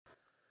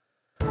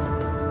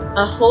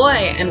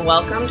Ahoy, and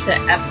welcome to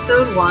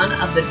episode 1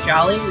 of The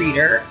Jolly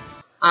Reader.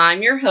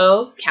 I'm your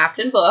host,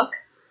 Captain Book.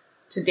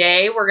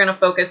 Today we're going to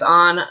focus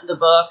on the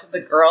book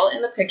The Girl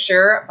in the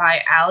Picture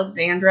by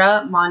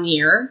Alexandra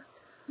Monir.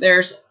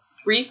 There's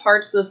 3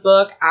 parts to this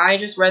book. I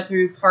just read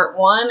through part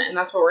 1, and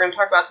that's what we're going to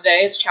talk about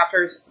today. It's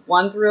chapters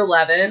 1 through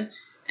 11,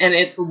 and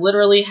it's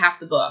literally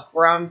half the book.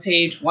 We're on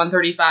page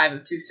 135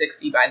 of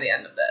 260 by the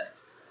end of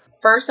this.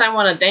 First, I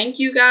want to thank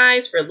you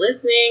guys for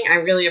listening. I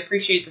really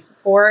appreciate the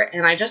support,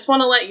 and I just want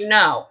to let you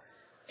know,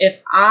 if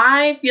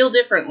I feel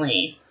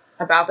differently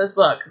about this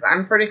book, because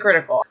I'm pretty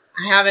critical,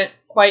 I haven't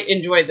quite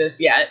enjoyed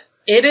this yet,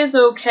 it is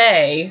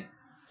okay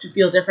to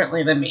feel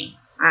differently than me.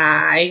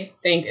 I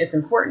think it's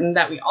important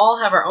that we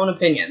all have our own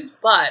opinions,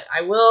 but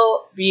I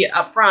will be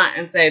upfront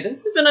and say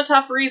this has been a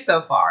tough read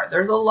so far.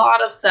 There's a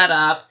lot of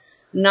setup,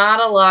 not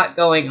a lot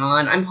going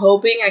on. I'm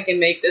hoping I can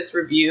make this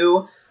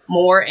review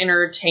more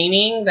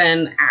entertaining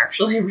than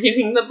actually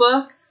reading the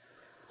book.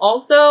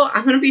 Also,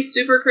 I'm going to be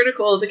super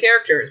critical of the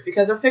characters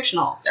because they're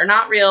fictional. They're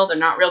not real. They're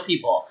not real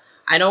people.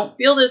 I don't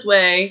feel this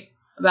way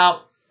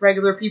about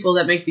regular people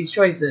that make these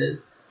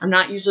choices. I'm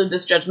not usually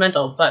this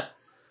judgmental, but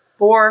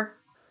for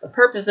the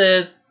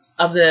purposes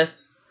of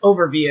this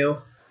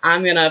overview,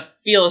 I'm going to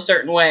feel a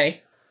certain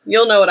way.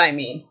 You'll know what I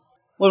mean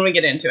when we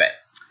get into it.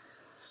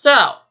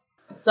 So,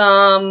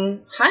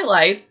 some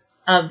highlights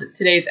of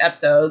today's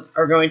episodes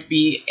are going to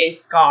be a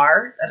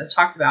scar that is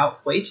talked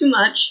about way too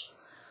much,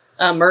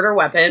 a murder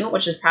weapon,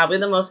 which is probably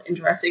the most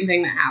interesting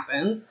thing that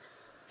happens,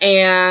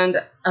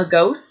 and a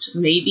ghost,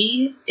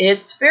 maybe.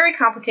 It's very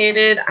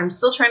complicated. I'm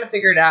still trying to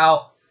figure it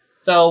out,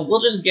 so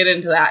we'll just get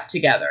into that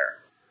together.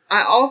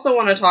 I also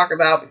want to talk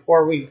about,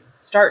 before we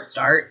start,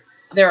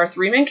 there are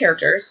 3 main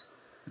characters.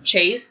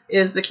 Chase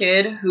is the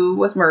kid who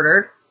was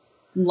murdered.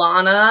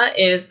 Lana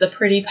is the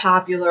pretty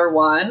popular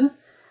one.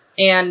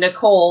 And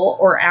Nicole,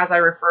 or as I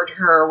refer to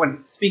her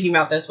when speaking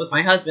about this with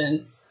my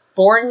husband,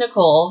 Boring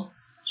Nicole,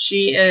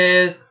 she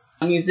is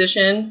a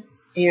musician,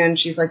 and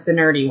she's like the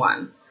nerdy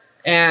one.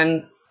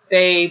 And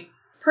they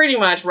pretty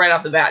much right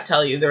off the bat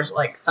tell you there's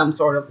like some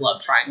sort of love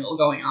triangle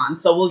going on,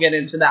 so we'll get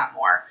into that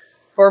more.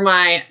 For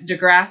my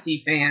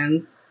Degrassi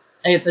fans,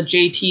 it's a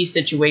JT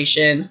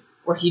situation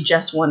where he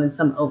just wanted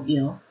some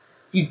oatmeal.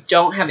 If you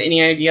don't have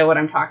any idea what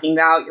I'm talking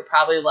about, you're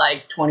probably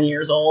like 20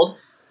 years old,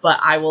 but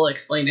I will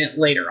explain it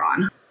later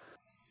on.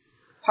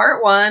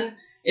 Part 1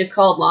 is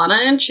called Lana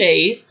and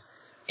Chase,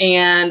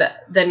 and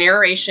the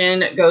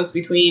narration goes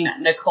between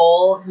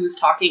Nicole, who's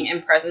talking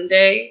in present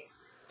day,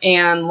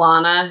 and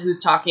Lana, who's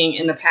talking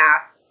in the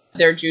past,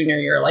 their junior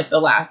year, like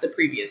the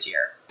previous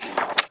year.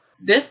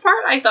 This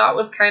part I thought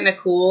was kind of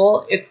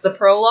cool. It's the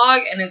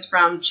prologue, and it's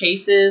from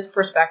Chase's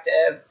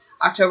perspective,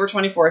 October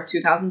 24th,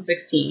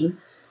 2016.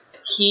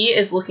 He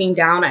is looking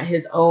down at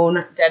his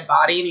own dead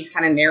body, and he's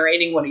kind of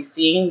narrating what he's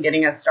seeing,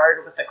 getting us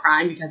started with the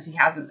crime because he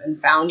hasn't been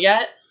found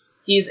yet.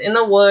 He's in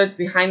the woods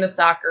behind the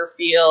soccer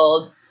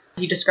field.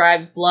 He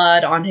describes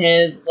blood on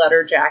his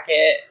leather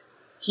jacket.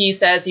 He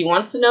says he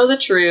wants to know the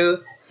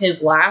truth.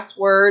 His last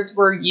words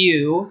were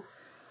 "you."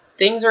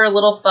 Things are a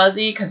little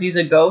fuzzy because he's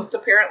a ghost.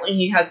 Apparently,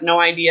 he has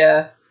no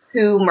idea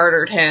who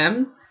murdered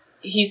him.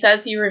 He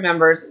says he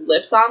remembers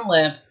lips on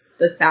lips,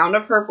 the sound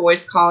of her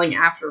voice calling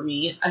after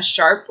me, a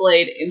sharp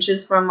blade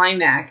inches from my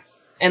neck,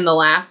 and the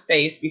last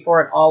face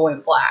before it all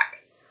went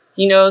black.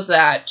 He knows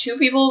that 2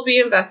 people will be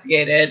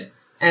investigated,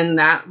 and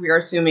that we are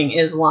assuming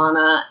is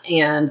Lana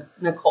and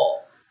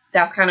Nicole.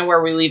 That's kind of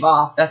where we leave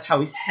off. That's how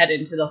we head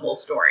into the whole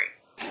story.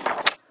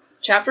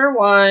 Chapter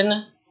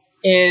 1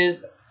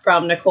 is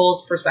from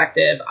Nicole's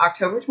perspective,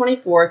 October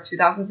 24th,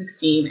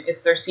 2016.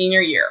 It's their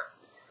senior year.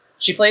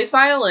 She plays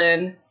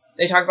violin.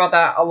 They talk about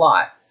that a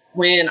lot.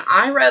 When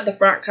I read the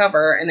front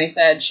cover and they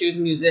said she was a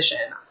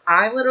musician,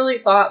 I literally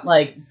thought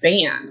like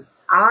band.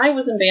 I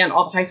was in band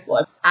all of high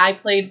school. I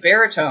played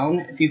baritone,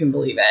 if you can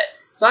believe it.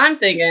 So I'm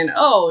thinking,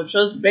 oh, it's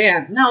just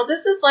band. No,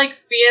 this is like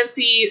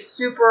fancy,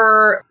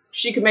 super,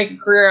 she could make a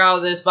career out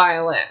of this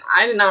violin.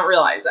 I did not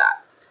realize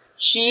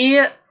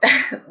that.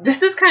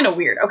 This is kind of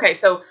weird. Okay,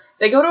 so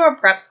they go to a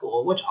prep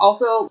school, which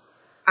also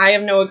I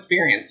have no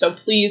experience, so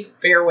please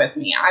bear with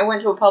me. I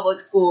went to a public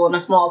school in a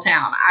small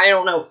town. I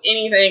don't know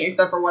anything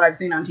except for what I've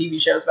seen on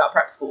TV shows about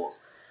prep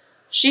schools.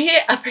 She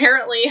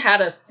apparently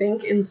had a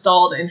sink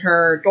installed in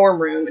her dorm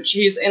room, and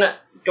she's in a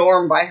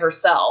dorm by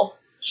herself.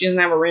 She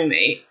doesn't have a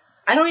roommate.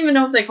 I don't even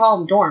know if they call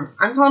them dorms.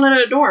 I'm calling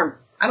it a dorm.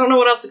 I don't know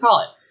what else to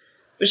call it.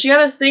 But she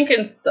had a sink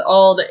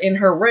installed in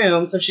her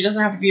room, so she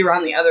doesn't have to be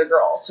around the other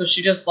girls. So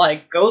she just,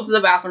 like, goes to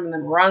the bathroom and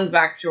then runs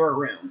back to her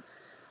room.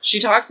 She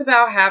talks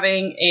about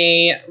having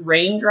a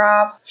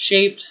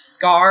raindrop-shaped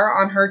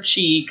scar on her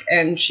cheek,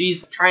 and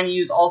she's trying to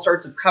use all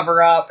sorts of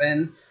cover-up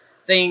and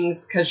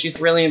things because she's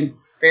really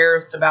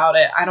embarrassed about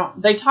it.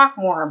 They talk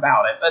more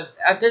about it, but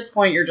at this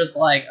point you're just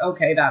like,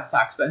 okay, that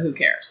sucks, but who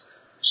cares?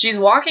 She's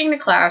walking to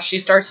class, she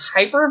starts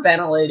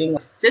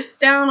hyperventilating, sits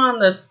down on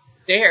the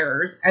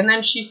stairs, and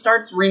then she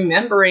starts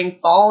remembering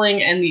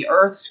falling and the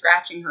earth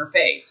scratching her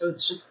face. So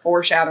it's just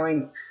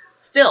foreshadowing.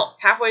 Still,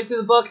 halfway through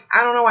the book,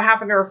 I don't know what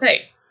happened to her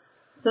face.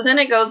 So then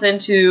it goes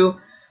into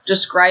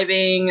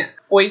describing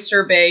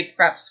Oyster Bay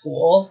Prep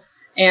School.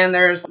 And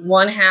there's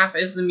one half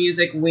is the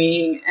music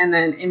wing, and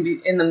then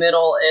in the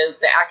middle is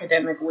the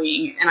academic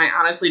wing. And I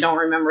honestly don't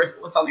remember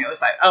what's on the other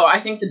side. Oh,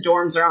 I think the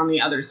dorms are on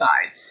the other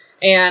side.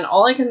 And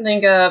all I can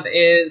think of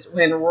is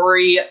when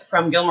Rory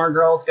from Gilmore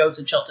Girls goes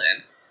to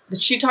Chilton.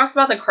 She talks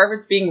about the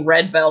carpets being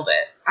red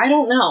velvet. I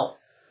don't know.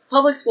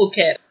 Public school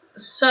kid.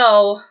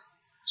 So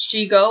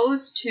she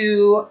goes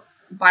to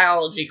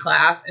biology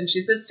class, and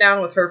she sits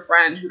down with her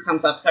friend who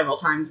comes up several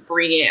times,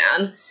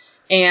 Brienne.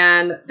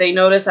 And they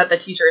notice that the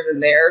teacher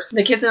isn't there. So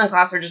the kids in the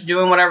class are just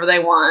doing whatever they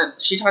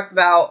want. She talks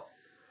about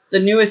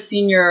the newest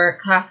senior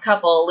class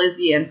couple,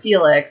 Lizzie and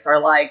Felix, are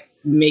like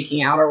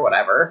making out or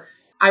whatever.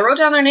 I wrote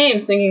down their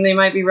names thinking they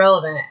might be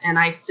relevant, and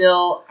I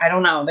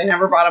don't know. They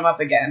never brought them up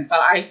again. But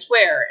I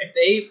swear, if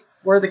they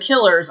were the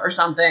killers or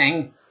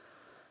something,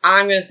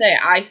 I'm going to say,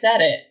 I said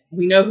it.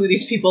 We know who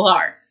these people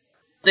are.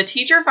 The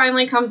teacher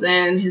finally comes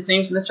in. His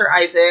name's Mr.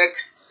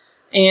 Isaacs,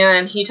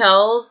 and he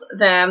tells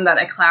them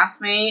that a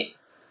classmate,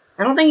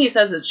 I don't think he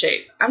says it's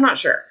Chase, I'm not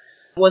sure,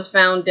 was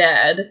found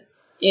dead.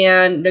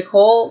 And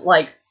Nicole,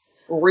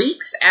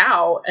 freaks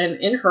out, and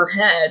in her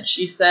head,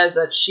 she says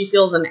that she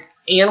feels an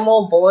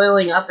animal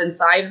boiling up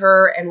inside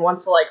her and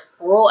wants to,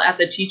 hurl at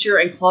the teacher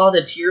and claw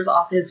the tears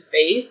off his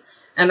face.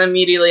 And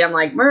immediately I'm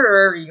like,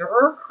 murder,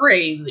 you're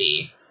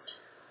crazy.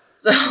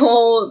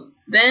 So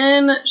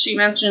then she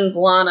mentions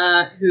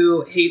Lana,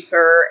 who hates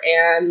her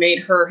and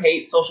made her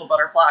hate social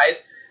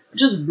butterflies,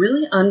 which is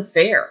really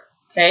unfair,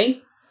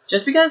 okay?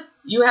 Just because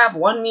you have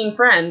one mean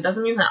friend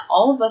doesn't mean that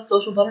all of us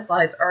social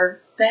butterflies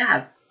are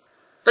bad.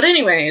 But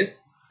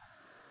anyways,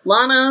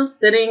 Lana's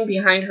sitting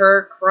behind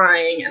her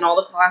crying, and all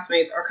the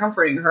classmates are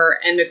comforting her,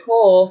 and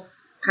Nicole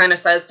kind of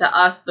says to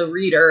us, the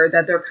reader,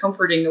 that they're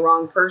comforting the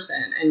wrong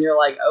person. And you're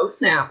like, oh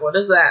snap, what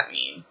does that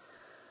mean?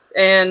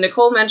 And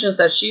Nicole mentions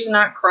that she's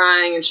not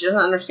crying and she doesn't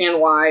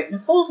understand why.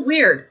 Nicole's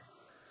weird.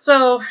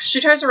 So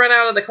she tries to run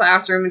out of the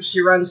classroom, and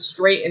she runs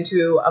straight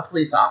into a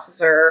police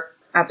officer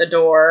at the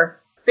door.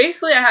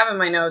 Basically, I have in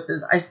my notes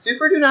is, I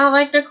super do not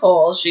like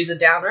Nicole. She's a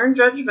downer and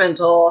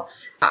judgmental.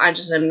 I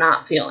just am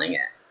not feeling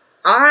it.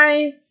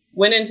 I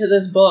went into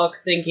this book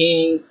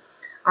thinking,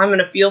 I'm going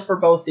to feel for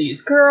both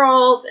these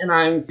girls, and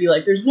I'm be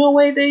like, there's no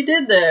way they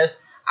did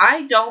this.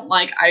 I don't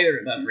like either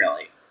of them,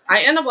 really.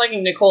 I end up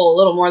liking Nicole a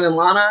little more than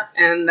Lana,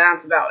 and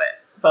that's about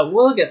it. But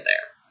we'll get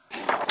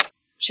there.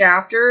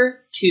 Chapter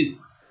 2.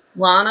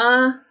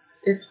 Lana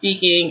is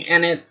speaking,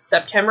 and it's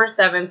September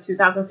 7th,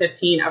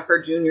 2015 of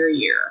her junior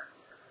year.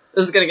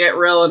 This is going to get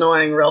real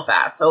annoying real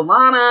fast. So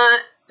Lana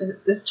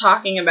is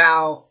talking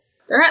about,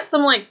 they're at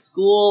some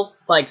school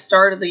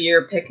start of the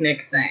year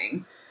picnic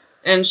thing.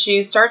 And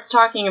she starts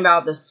talking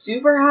about the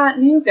super hot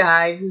new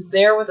guy who's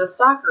there with a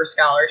soccer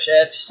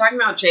scholarship. She's talking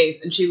about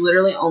Chase, and she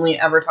literally only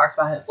ever talks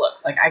about his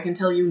looks. I can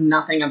tell you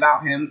nothing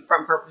about him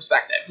from her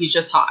perspective. He's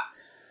just hot.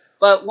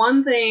 But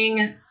one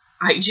thing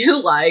I do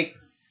like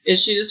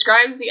is she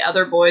describes the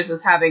other boys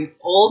as having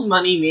old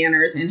money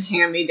manners and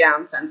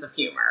hand-me-down sense of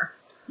humor.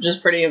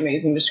 Just pretty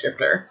amazing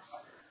descriptor.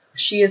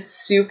 She is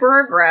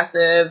super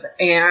aggressive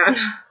and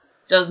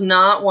does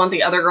not want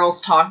the other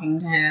girls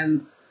talking to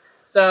him.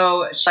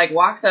 So she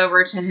walks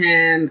over to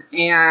him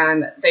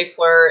and they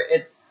flirt.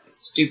 It's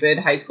stupid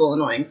high school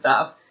annoying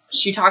stuff.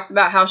 She talks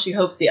about how she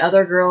hopes the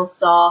other girls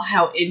saw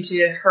how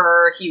into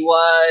her he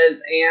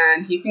was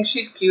and he thinks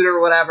she's cute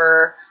or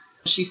whatever.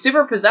 She's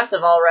super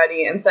possessive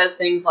already and says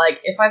things like,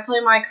 if I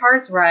play my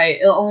cards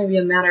right, it'll only be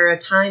a matter of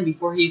time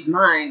before he's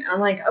mine. And I'm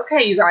like,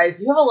 okay, you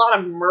guys, you have a lot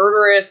of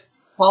murderous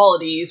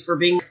qualities for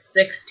being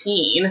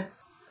 16.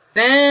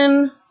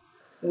 Then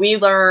we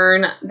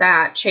learn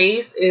that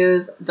Chase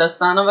is the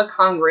son of a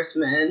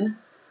congressman,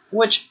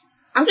 which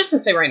I'm just going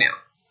to say right now,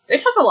 they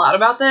talk a lot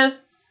about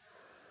this.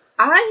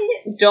 I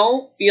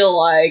don't feel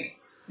like,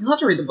 you'll have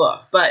to read the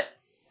book, but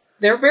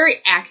they're very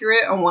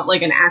accurate on what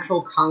an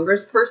actual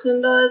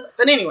congressperson does.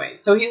 But anyway,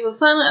 so he's the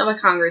son of a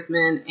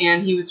congressman,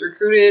 and he was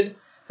recruited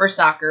for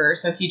soccer,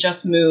 so he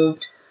just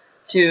moved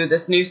to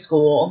this new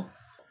school.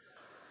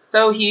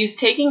 So he's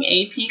taking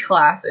AP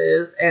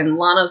classes, and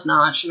Lana's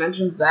not. She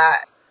mentions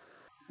that.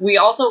 We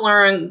also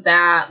learned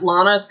that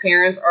Lana's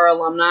parents are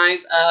alumni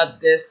of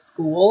this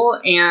school,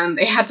 and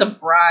they had to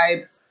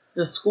bribe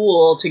the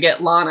school to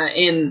get Lana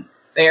in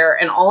there.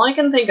 And all I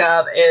can think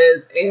of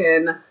is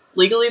in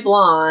Legally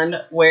Blonde,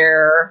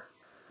 where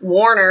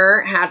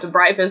Warner had to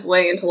bribe his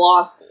way into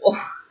law school.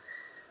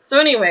 So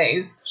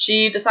anyways,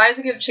 she decides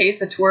to give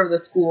Chase a tour of the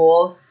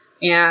school,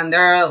 and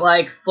they're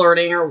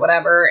flirting or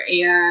whatever,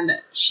 and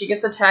she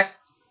gets a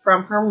text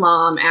from her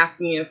mom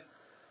asking if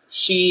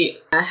she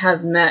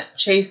has met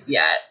Chase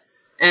yet.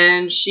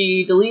 And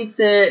she deletes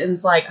it and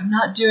is like, I'm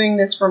not doing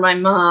this for my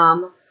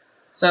mom.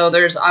 So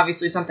there's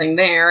obviously something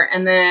there.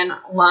 And then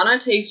Lana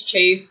takes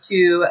Chase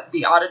to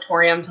the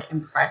auditorium to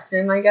impress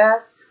him, I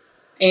guess.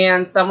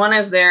 And someone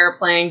is there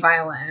playing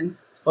violin.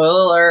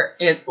 Spoiler alert,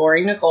 it's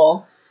boring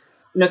Nicole.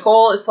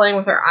 Nicole is playing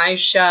with her eyes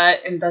shut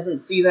and doesn't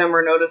see them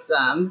or notice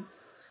them.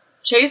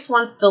 Chase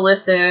wants to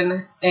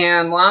listen,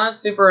 and Lana's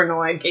super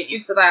annoyed. Get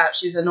used to that.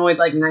 She's annoyed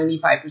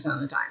 95%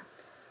 of the time.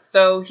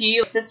 So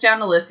he sits down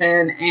to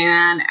listen,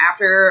 and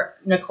after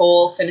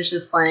Nicole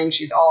finishes playing,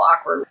 she's all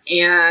awkward,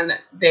 and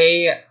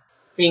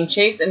being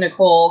Chase and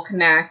Nicole,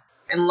 connect,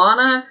 and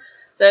Lana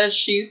says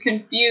she's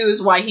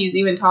confused why he's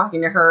even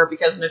talking to her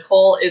because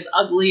Nicole is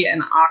ugly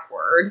and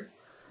awkward.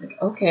 Like,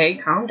 okay,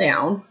 calm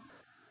down.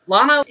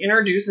 Lana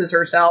introduces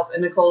herself,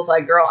 and Nicole's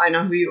like, girl, I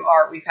know who you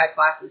are. We've had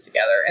classes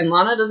together. And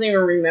Lana doesn't even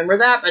remember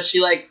that, but she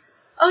like,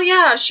 oh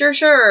yeah,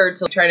 sure,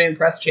 to try to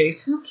impress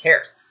Chase. Who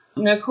cares?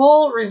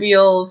 Nicole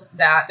reveals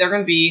that they're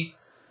going to be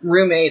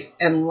roommates,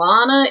 and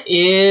Lana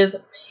is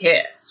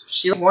pissed.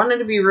 She wanted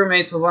to be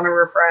roommates with one of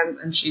her friends,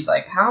 and she's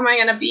like, how am I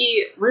going to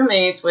be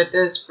roommates with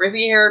this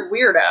frizzy-haired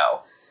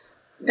weirdo?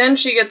 Then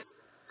she gets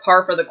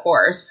par for the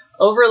course,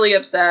 overly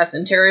obsessed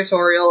and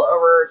territorial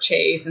over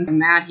Chase, and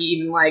mad he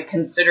even like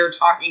considered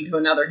talking to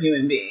another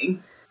human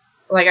being.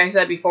 Like I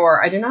said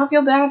before, I do not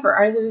feel bad for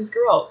either of these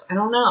girls. I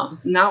don't know.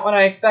 This is not what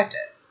I expected.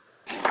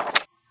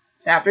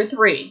 Chapter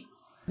 3.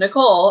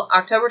 Nicole,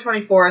 October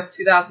 24th,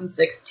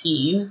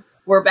 2016.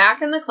 We're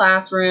back in the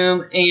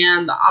classroom,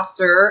 and the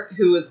officer,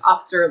 who is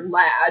Officer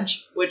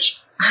Ladge,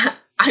 which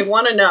I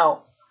want to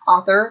know.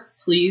 Author,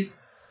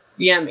 please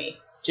DM me.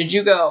 Did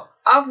you go,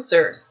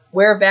 officers,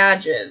 wear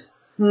badges?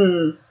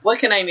 What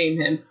can I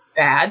name him?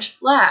 Badge?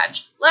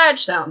 Ladge.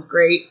 Ladge sounds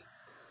great.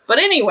 But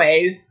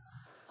anyways,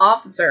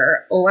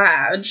 Officer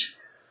Ladge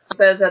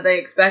says that they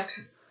expect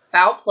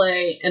foul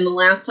play, and the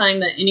last time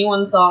that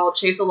anyone saw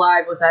Chase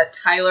alive was at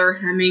Tyler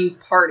Hemming's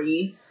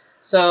party,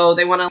 so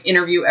they want to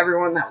interview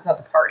everyone that was at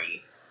the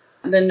party.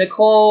 And then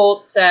Nicole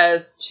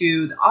says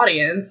to the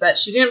audience that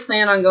she didn't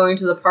plan on going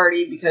to the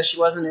party because she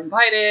wasn't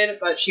invited,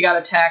 but she got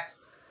a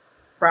text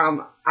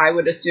from, I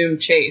would assume,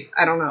 Chase.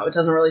 I don't know. It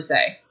doesn't really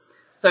say.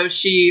 So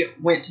she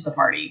went to the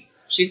party.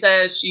 She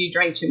says she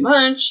drank too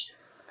much,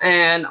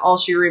 and all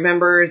she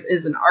remembers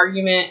is an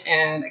argument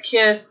and a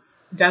kiss.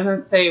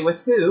 Doesn't say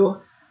with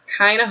who.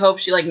 Kind of hope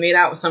she like made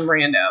out with some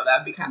rando.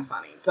 That'd be kind of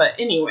funny. But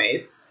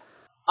anyways,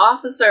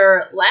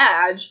 Officer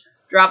Ladge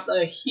drops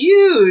a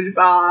huge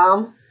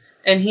bomb,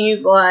 and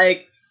he's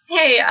like,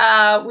 hey,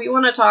 we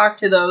want to talk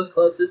to those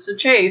closest to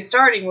Chase,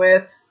 starting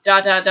with ...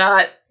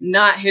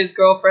 not his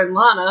girlfriend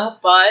Lana,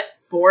 but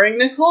boring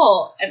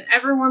Nicole. And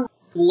everyone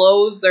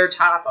blows their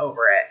top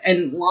over it.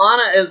 And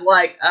Lana is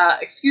like,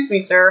 excuse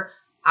me, sir,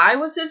 I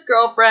was his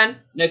girlfriend.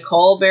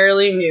 Nicole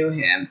barely knew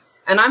him.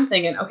 And I'm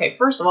thinking, okay,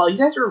 first of all, you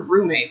guys were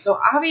roommates, so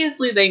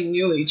obviously they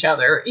knew each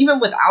other, even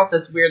without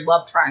this weird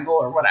love triangle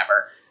or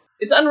whatever.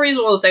 It's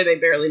unreasonable to say they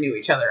barely knew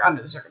each other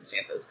under the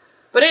circumstances.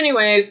 But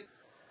anyways,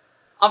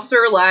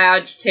 Officer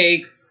Ladge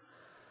takes...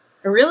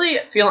 I really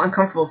feel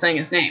uncomfortable saying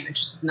his name. It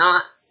just does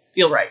not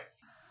feel right.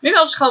 Maybe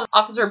I'll just call him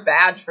Officer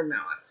Badge from now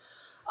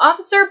on.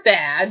 Officer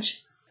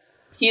Badge,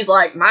 he's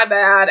like, my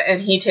bad,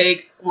 and he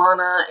takes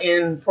Lana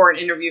in for an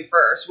interview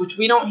first, which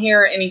we don't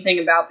hear anything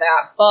about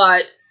that,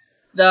 but...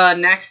 the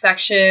next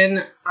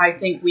section, I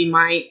think we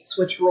might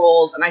switch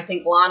roles, and I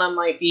think Lana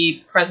might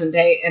be present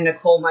day and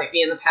Nicole might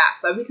be in the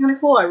past. That would be kind of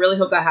cool. I really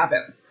hope that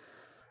happens.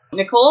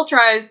 Nicole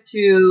tries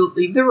to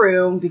leave the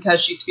room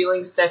because she's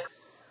feeling sick,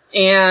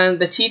 and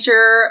the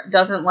teacher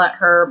doesn't let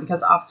her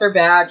because Officer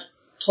Badge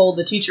told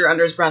the teacher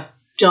under his breath,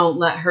 don't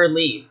let her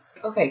leave.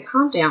 Okay,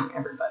 calm down,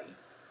 everybody.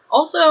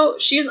 Also,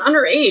 she's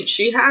underage.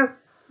 She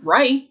has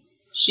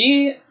rights.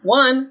 She,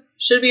 1,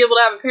 should be able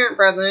to have a parent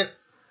present.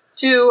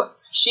 2,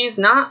 she's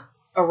not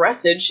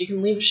arrested. She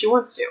can leave if she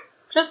wants to.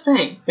 Just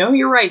saying. Know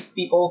your rights,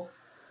 people.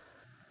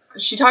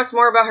 She talks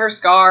more about her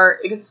scar.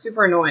 It gets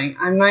super annoying.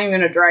 I'm not even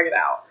going to drag it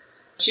out.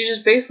 She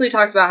just basically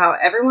talks about how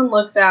everyone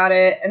looks at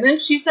it, and then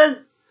she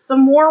says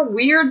some more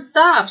weird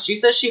stuff. She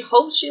says she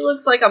hopes she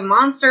looks like a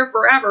monster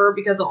forever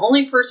because the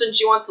only person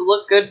she wants to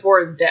look good for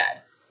is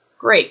dead.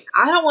 Great.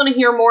 I don't want to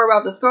hear more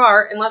about the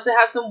scar unless it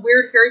has some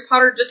weird Harry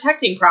Potter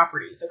detecting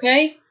properties,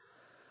 okay?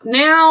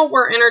 Now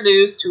we're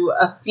introduced to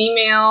a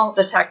female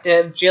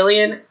detective,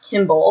 Jillian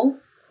Kimball.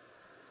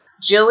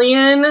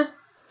 Jillian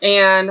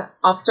and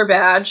Officer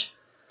Badge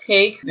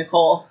take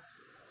Nicole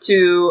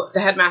to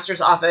the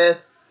headmaster's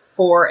office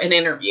for an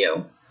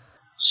interview.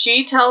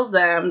 She tells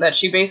them that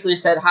she basically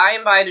said hi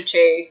and bye to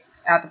Chase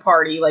at the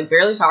party, like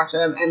barely talked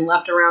to him, and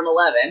left around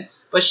 11.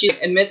 But she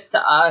admits to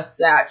us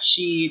that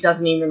she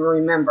doesn't even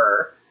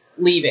remember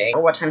leaving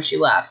or what time she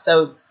left.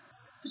 So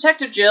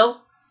Detective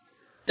Jill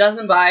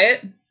doesn't buy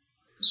it.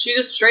 She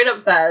just straight up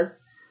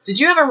says, did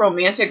you have a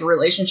romantic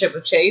relationship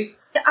with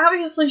Chase?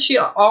 Obviously, she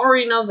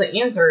already knows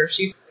the answer if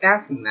she's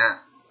asking that.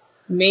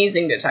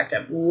 Amazing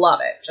detective. Love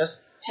it.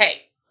 Just,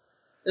 hey,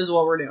 this is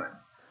what we're doing.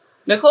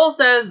 Nicole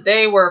says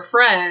they were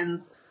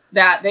friends,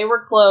 that they were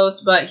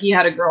close, but he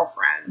had a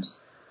girlfriend.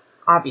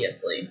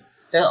 Obviously.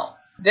 Still.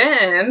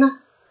 Then,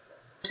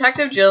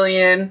 Detective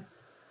Jillian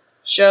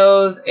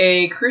shows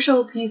a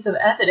crucial piece of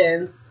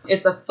evidence.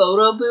 It's a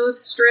photo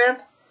booth strip.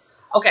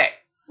 Okay.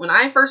 When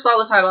I first saw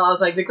the title, I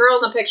was like, the girl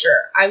in the picture.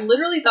 I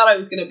literally thought it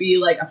was going to be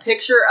like a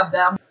picture of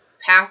them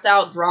passed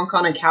out drunk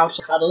on a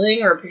couch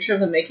cuddling or a picture of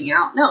them making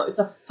out. No, it's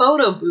a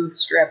photo booth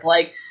strip.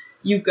 Like,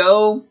 you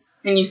go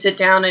and you sit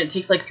down and it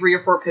takes like 3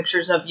 or 4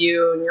 pictures of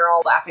you and you're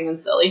all laughing and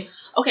silly.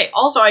 Okay,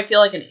 also I feel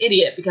like an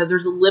idiot because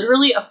there's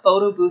literally a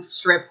photo booth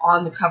strip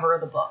on the cover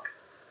of the book.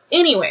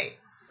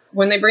 Anyways,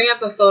 when they bring up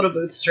the photo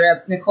booth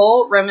strip,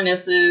 Nicole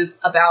reminisces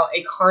about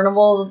a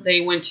carnival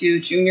they went to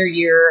junior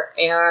year,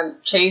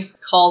 and Chase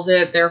calls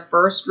it their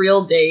first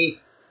real date.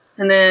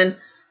 And then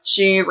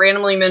she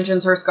randomly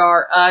mentions her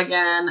scar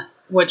again,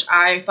 which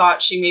I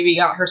thought she maybe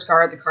got her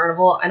scar at the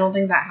carnival. I don't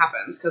think that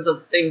happens because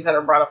of things that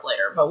are brought up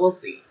later, but we'll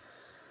see.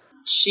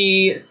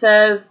 She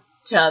says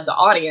to the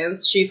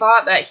audience she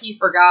thought that he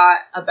forgot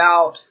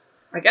about,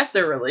 I guess,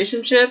 their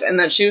relationship, and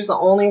that she was the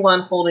only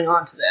one holding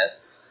on to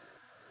this.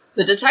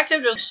 The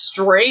detective just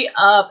straight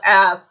up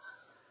asks,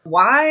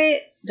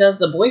 why does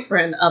the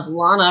boyfriend of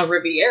Lana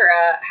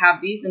Riviera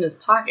have these in his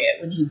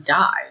pocket when he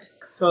died?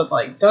 So it's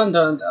like, dun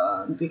dun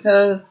dun,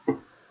 because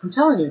I'm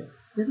telling you,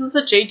 this is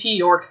the JT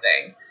York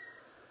thing.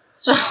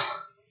 So,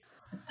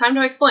 it's time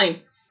to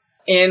explain.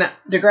 In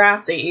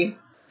Degrassi,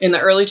 in the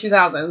early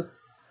 2000s,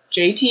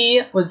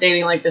 JT was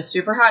dating like this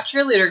super hot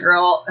cheerleader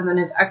girl, and then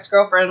his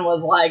ex-girlfriend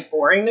was like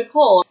boring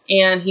Nicole,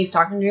 and he's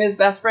talking to his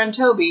best friend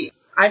Toby.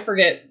 I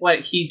forget what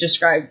he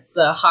describes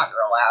the hot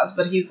girl as,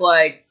 but he's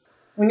like,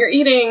 when you're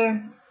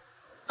eating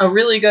a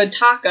really good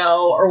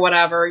taco or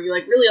whatever, you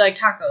like really like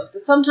tacos, but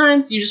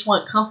sometimes you just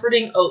want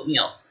comforting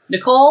oatmeal.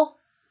 Nicole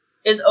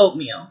is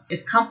oatmeal.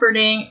 It's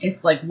comforting.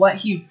 It's like what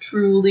he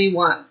truly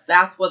wants.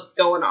 That's what's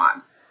going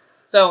on.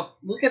 So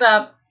look it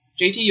up.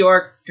 JT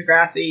York,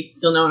 Degrassi.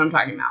 You'll know what I'm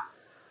talking about.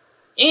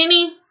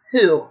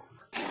 Anywho.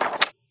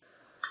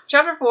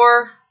 Chapter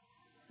 4,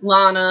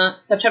 Lana,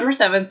 September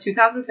 7th,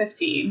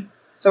 2015.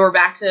 So we're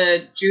back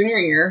to junior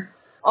year.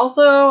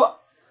 Also,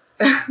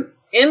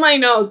 in my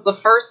notes, the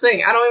first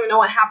thing, I don't even know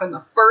what happened.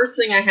 The first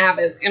thing I have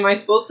is, am I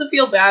supposed to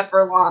feel bad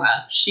for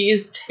Lana? She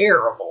is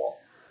terrible.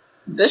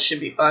 This should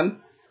be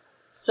fun.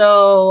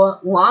 So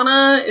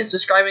Lana is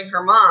describing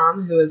her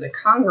mom, who is a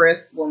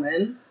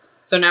congresswoman.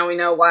 So now we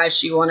know why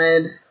she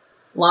wanted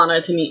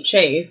Lana to meet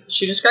Chase.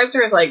 She describes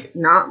her as like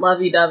not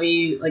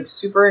lovey-dovey, like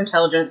super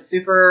intelligent,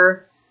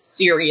 super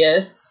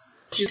serious.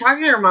 She's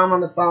talking to her mom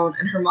on the phone,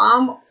 and her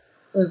mom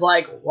was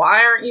like,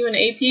 why aren't you in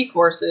AP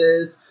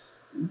courses?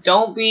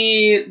 Don't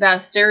be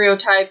that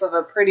stereotype of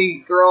a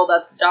pretty girl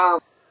that's dumb.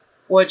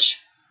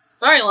 Which,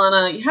 sorry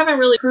Lana, you haven't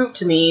really proved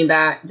to me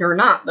that you're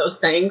not those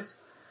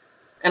things.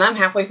 And I'm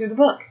halfway through the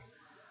book.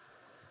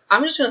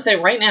 I'm just going to say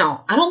right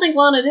now, I don't think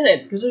Lana did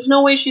it, because there's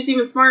no way she's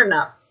even smart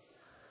enough.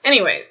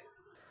 Anyways,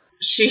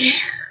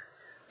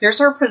 here's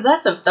her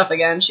possessive stuff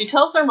again. She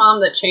tells her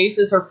mom that Chase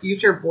is her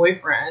future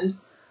boyfriend.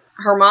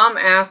 Her mom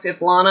asks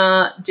if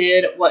Lana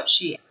did what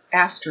she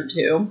asked her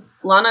to.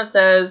 Lana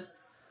says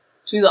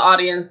to the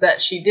audience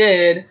that she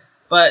did,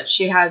 but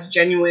she has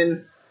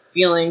genuine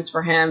feelings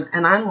for him.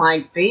 And I'm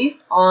like,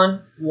 based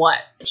on what?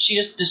 She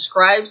just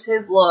describes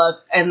his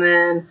looks, and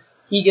then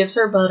he gives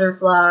her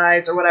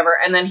butterflies or whatever,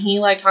 and then he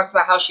like talks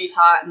about how she's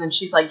hot, and then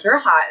she's like, you're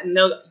hot, and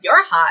no,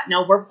 you're hot,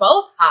 no, we're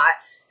both hot,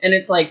 and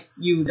it's like,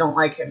 you don't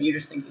like him, you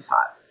just think he's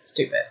hot.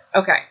 Stupid.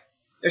 Okay.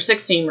 They're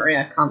 16,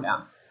 Maria, calm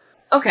down.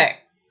 Okay.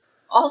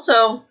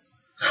 Also,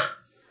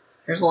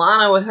 here's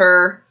Lana with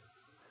her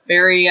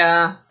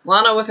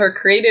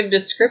creative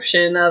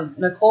description of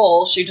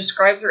Nicole. She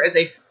describes her as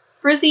a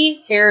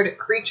frizzy-haired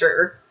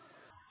creature.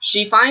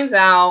 She finds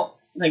out,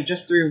 like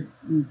just through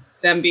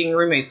them being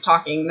roommates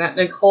talking, that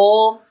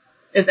Nicole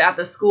is at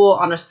the school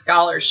on a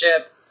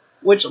scholarship,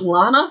 which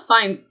Lana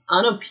finds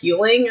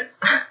unappealing.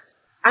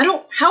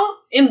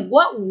 In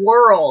what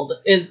world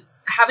is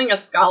having a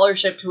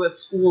scholarship to a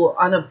school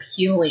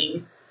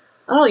unappealing?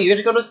 Oh, you get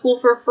to go to school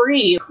for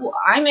free. Cool.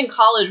 I'm in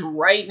college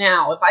right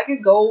now. If I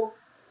could go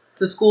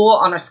to school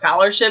on a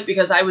scholarship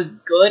because I was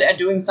good at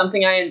doing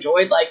something I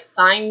enjoyed, like,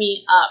 sign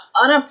me up.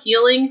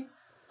 Unappealing?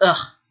 Ugh.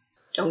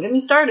 Don't get me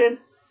started.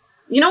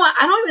 You know what?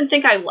 I don't even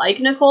think I like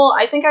Nicole.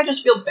 I think I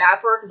just feel bad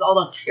for her because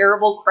all the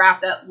terrible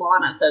crap that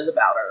Lana says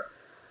about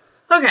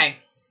her. Okay.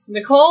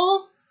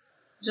 Nicole,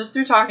 just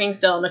through talking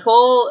still,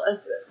 Nicole,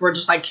 we're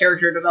just like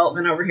character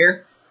development over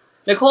here.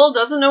 Nicole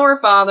doesn't know her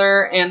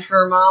father, and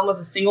her mom was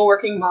a single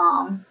working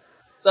mom.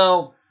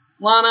 So,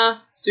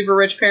 Lana, super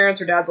rich parents.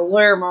 Her dad's a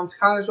lawyer. Mom's a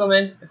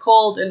congresswoman.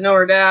 Nicole didn't know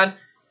her dad.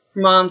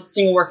 Her mom's a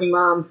single working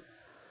mom.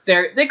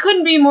 They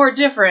couldn't be more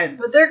different,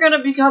 but they're going to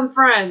become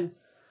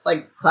friends. It's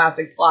like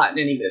classic plot in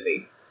any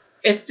movie.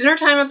 It's dinner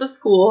time at the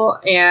school,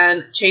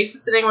 and Chase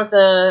is sitting with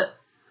the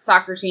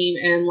soccer team,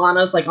 and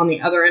Lana's like on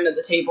the other end of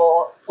the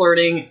table,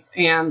 flirting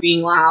and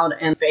being loud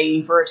and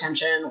begging for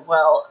attention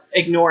while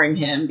ignoring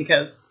him,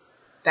 because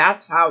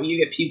that's how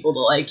you get people to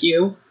like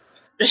you.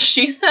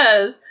 She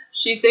says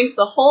she thinks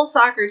the whole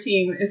soccer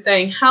team is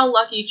saying how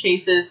lucky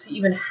Chase is to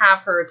even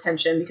have her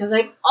attention because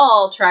they've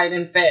all tried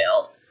and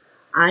failed.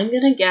 I'm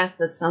gonna guess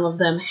that some of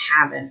them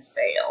haven't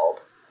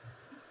failed.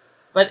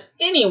 But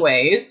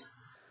anyways,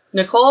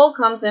 Nicole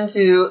comes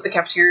into the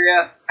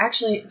cafeteria.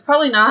 Actually, it's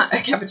probably not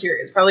a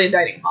cafeteria. It's probably a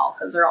dining hall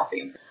because they're all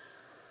fancy.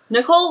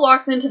 Nicole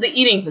walks into the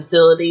eating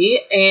facility,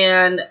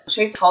 and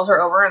Chase calls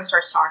her over and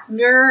starts talking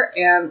to her.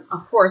 And,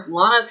 of course,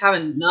 Lana's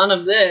having none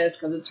of this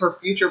because it's her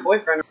future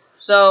boyfriend.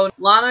 So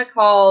Lana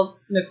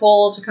calls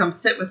Nicole to come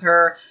sit with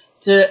her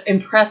to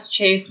impress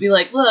Chase, be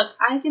like, look,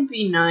 I can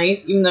be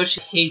nice, even though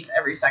she hates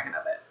every second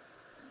of it.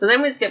 So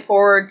then we skip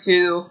forward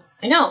to,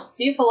 I know,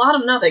 see, it's a lot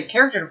of nothing.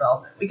 Character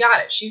development. We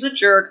got it. She's a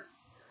jerk.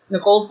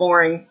 Nicole's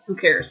boring. Who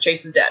cares?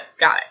 Chase is dead.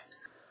 Got it.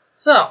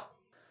 So,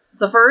 it's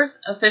the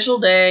first official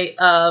day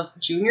of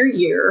junior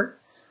year,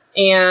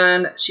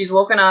 and she's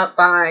woken up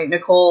by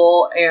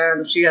Nicole,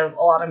 and she has a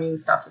lot of mean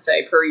stuff to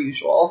say, per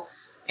usual.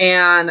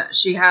 And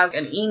she has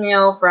an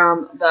email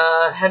from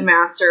the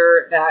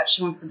headmaster that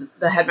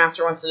the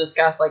headmaster wants to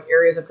discuss, like,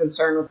 areas of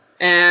concern with.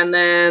 And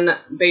then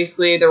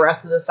basically the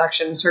rest of the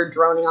section is her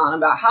droning on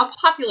about how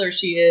popular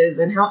she is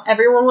and how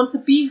everyone wants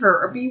to be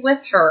her or be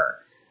with her.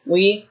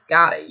 We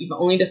got it. You've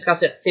only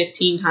discussed it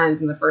 15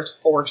 times in the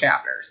first 4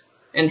 chapters.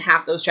 And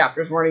half those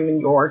chapters weren't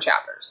even your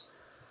chapters.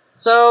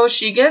 So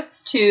she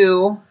gets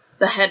to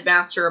the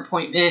headmaster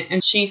appointment,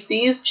 and she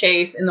sees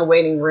Chase in the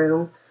waiting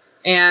room,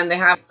 and they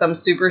have some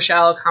super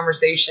shallow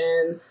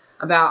conversation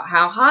about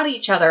how hot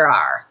each other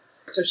are.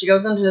 So she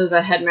goes into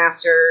the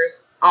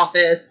headmaster's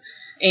office,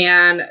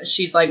 and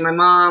she's like, my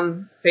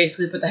mom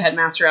basically put the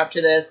headmaster up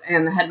to this,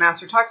 and the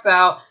headmaster talks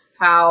about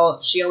how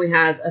she only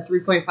has a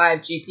 3.5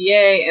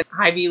 GPA, and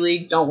Ivy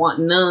Leagues don't want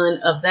none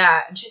of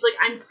that. And she's like,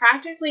 I'm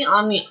practically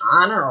on the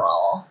honor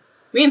roll. I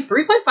mean,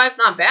 3.5 is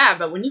not bad,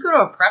 but when you go to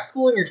a prep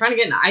school and you're trying to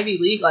get an Ivy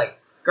League, like,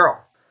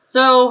 girl.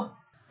 So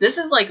this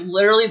is like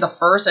literally the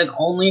first and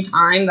only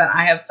time that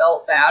I have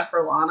felt bad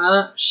for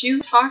Lana.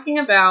 She's talking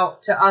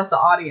about to us, the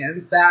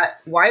audience,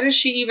 that why does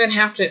she even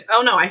have to,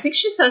 oh no, I think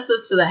she says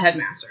this to the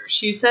headmaster.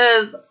 She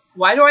says,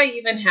 why do I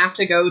even have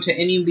to go to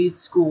any of these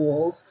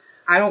schools?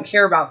 I don't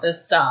care about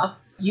this stuff.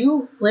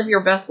 You live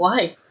your best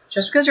life.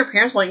 Just because your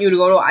parents want you to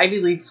go to an Ivy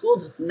League school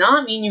does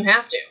not mean you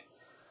have to.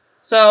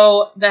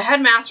 So the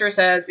headmaster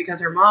says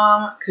because her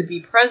mom could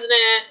be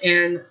president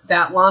and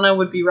that Lana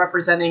would be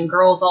representing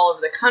girls all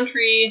over the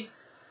country,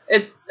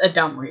 it's a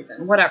dumb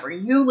reason. Whatever.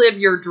 You live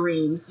your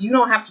dreams. You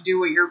don't have to do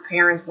what your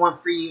parents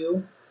want for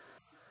you.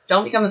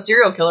 Don't become a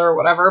serial killer or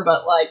whatever,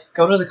 but like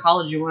go to the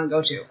college you want to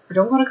go to. Or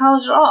don't go to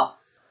college at all.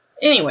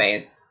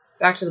 Anyways,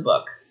 back to the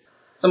book.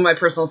 Some of my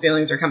personal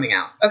feelings are coming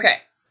out. Okay.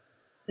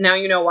 Now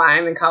you know why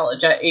I'm in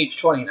college at age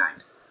 29.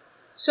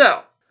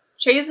 So,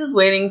 Chase is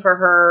waiting for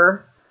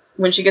her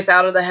when she gets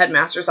out of the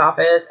headmaster's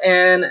office,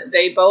 and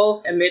they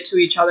both admit to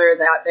each other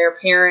that their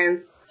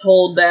parents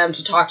told them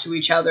to talk to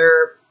each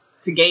other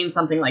to gain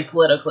something like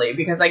politically,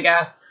 because I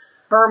guess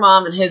her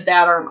mom and his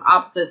dad are on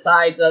opposite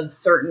sides of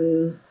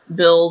certain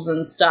bills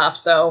and stuff,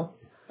 so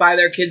by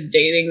their kids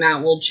dating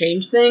that will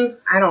change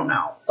things. I don't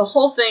know. The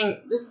whole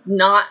thing, this is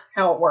not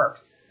how it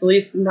works. At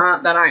least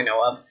not that I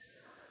know of.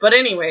 But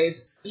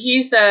anyways,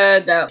 he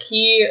said that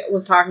he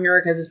was talking to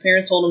her because his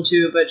parents told him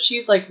to, but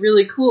she's like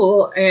really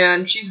cool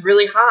and she's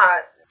really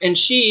hot and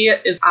she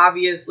is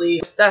obviously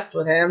obsessed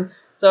with him.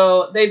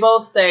 So they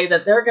both say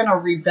that they're going to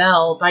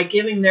rebel by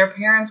giving their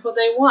parents what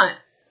they want.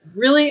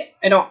 Really?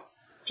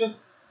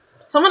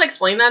 Someone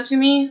explain that to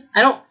me.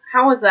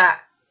 How is that?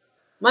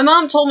 My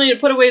mom told me to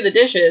put away the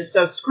dishes,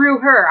 so screw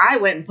her. I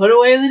went and put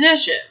away the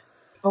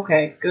dishes.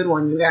 Okay, good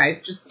one, you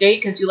guys. Just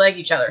date because you like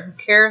each other. Who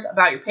cares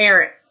about your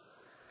parents?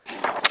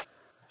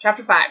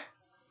 Chapter 5.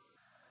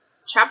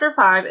 Chapter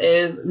 5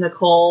 is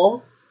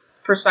Nicole's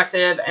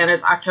perspective, and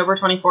it's October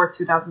 24th,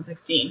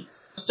 2016.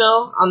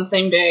 Still on the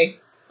same day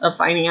of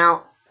finding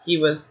out he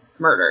was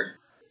murdered.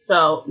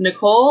 So,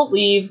 Nicole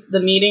leaves the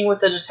meeting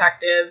with the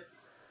detective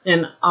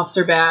in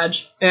Officer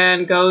Badge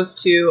and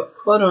goes to,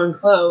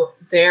 quote-unquote,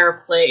 their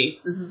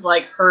place. This is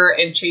like her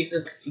and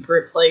Chase's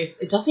secret place.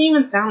 It doesn't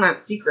even sound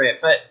that secret,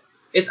 but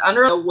it's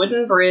under a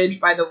wooden bridge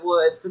by the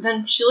woods. But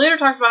then she later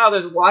talks about how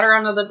there's water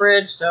under the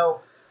bridge,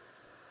 so,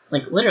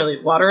 like,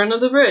 literally, water under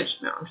the bridge.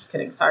 No, I'm just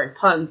kidding. Sorry,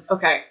 puns.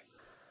 Okay.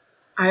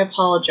 I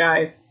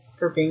apologize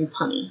for being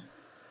punny.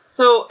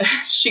 So,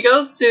 she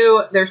goes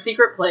to their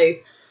secret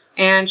place,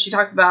 and she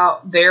talks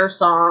about their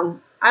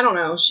song. I don't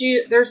know.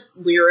 There's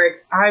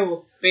lyrics. I will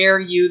spare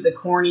you the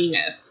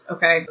corniness.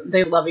 Okay?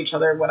 They love each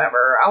other,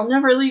 whatever. I'll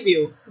never leave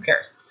you. Who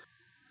cares?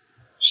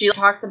 She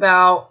talks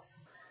about,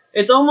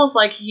 it's almost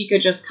like he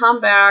could just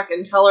come back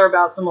and tell her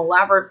about some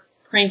elaborate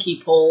prank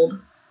he pulled,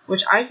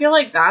 which I feel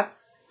like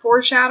that's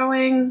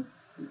foreshadowing.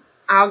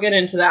 I'll get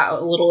into that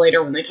a little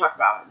later when they talk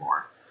about it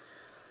more.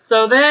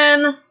 So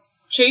then,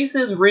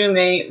 Chase's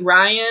roommate,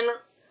 Ryan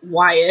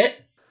Wyatt,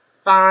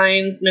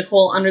 finds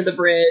Nicole under the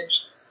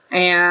bridge,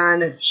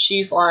 and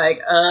she's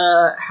like,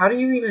 how do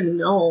you even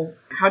know?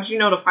 How'd you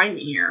know to find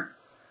me here?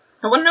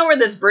 I want to know where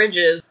this bridge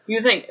is.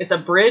 You think it's a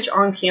bridge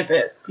on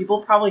campus.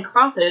 People probably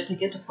cross it to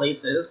get to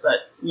places, but,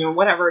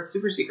 whatever, it's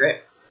super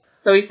secret.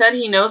 So he said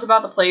he knows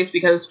about the place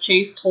because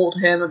Chase told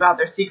him about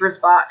their secret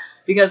spot,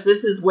 because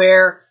this is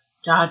where ...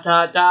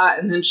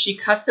 and then she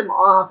cuts him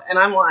off, and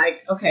I'm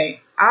like, okay,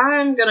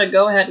 I'm gonna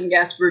go ahead and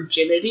guess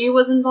virginity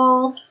was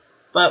involved,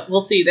 but we'll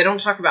see. They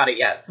don't talk about it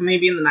yet, so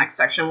maybe in the next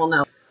section we'll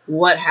know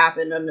what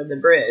happened under the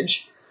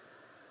bridge.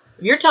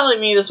 If you're telling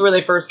me this is where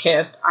they first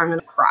kissed, I'm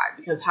gonna cry,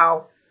 because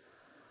how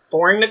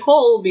boring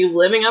Nicole will be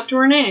living up to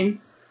her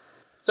name.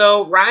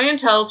 So Ryan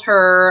tells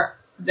her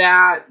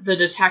that the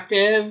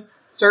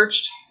detectives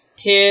searched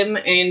him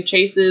in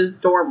Chase's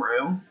dorm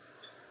room,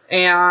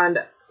 and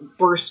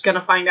we're going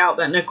to find out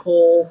that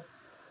Nicole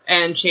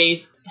and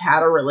Chase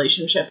had a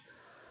relationship.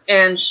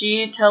 And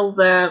she tells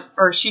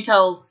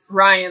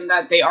Ryan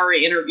that they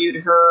already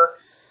interviewed her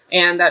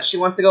and that she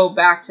wants to go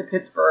back to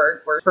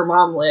Pittsburgh where her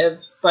mom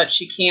lives, but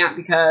she can't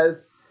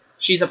because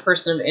she's a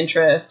person of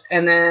interest.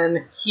 And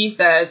then he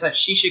says that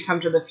she should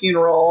come to the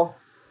funeral,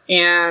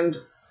 and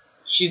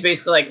she's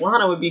basically like,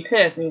 Lana would be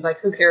pissed. And he's like,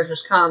 who cares,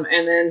 just come.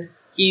 And then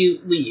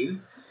he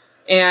leaves.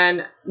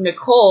 And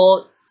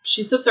Nicole,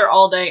 she sits there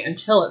all day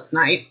until it's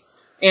night,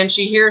 and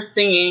she hears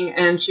singing,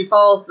 and she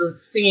follows the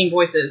singing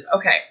voices.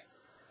 Okay,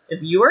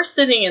 if you are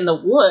sitting in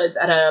the woods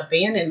at an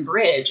abandoned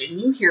bridge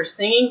and you hear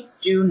singing,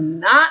 do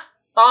not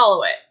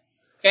follow it,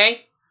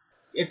 okay?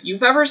 If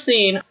you've ever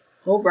seen,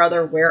 Oh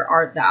Brother, Where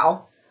Art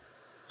Thou?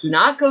 Do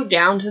not go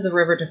down to the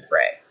river to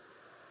pray,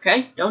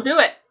 okay? Don't do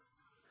it.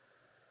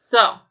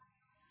 So,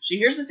 she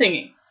hears the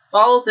singing,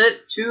 follows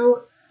it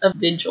to a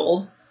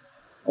vigil,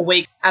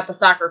 awake at the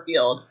soccer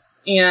field,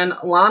 and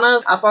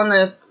Lana's up on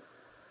this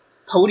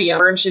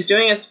podium, and she's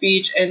doing a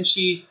speech, and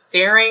she's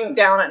staring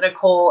down at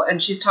Nicole,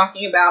 and she's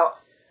talking about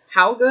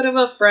how good of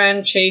a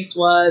friend Chase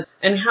was,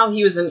 and how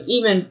he was an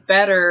even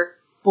better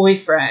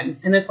boyfriend.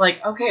 And it's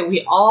like, okay,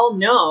 we all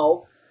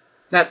know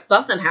that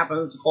something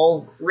happened with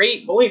Nicole.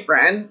 Great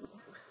boyfriend.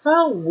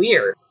 So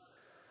weird.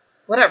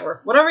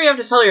 Whatever you have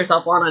to tell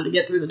yourself, Lana, to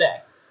get through the day.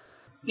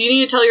 If you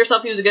need to tell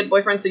yourself he was a good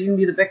boyfriend so you can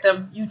be the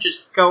victim, you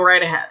just go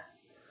right ahead.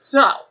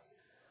 So,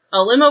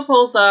 a limo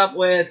pulls up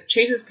with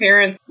Chase's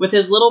parents, with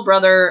his little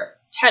brother,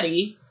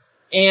 Teddy,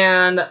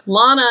 and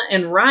Lana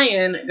and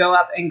Ryan go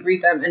up and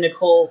greet them, and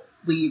Nicole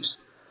leaves.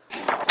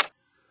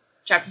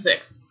 Chapter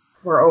 6.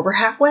 We're over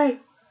halfway.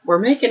 We're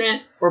making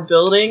it. We're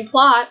building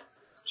plot.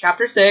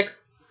 Chapter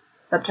 6,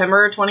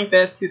 September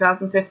 25th,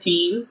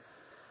 2015.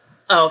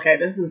 Oh, okay,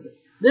 this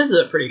is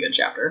a pretty good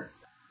chapter.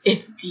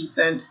 It's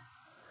decent.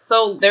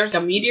 So there's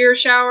a meteor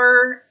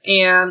shower,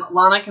 and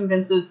Lana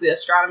convinces the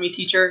astronomy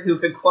teacher, who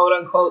could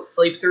quote-unquote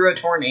sleep through a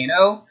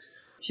tornado,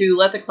 to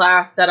let the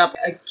class set up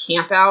a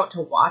camp out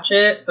to watch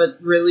it, but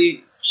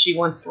really she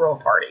wants to throw a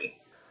party.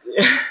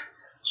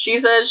 She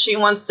says she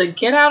wants to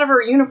get out of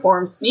her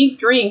uniform, sneak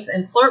drinks,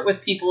 and flirt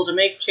with people to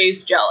make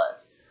Chase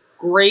jealous.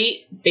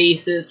 Great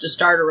basis to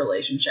start a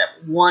relationship.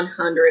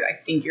 100,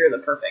 I think you're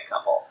the perfect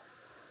couple.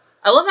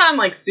 I love how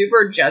I'm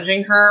super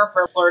judging her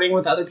for flirting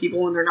with other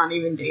people when they're not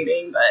even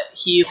dating, but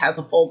he has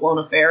a full-blown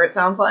affair, it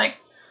sounds like.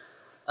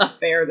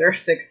 Affair, they're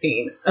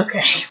 16.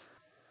 Okay.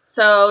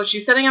 So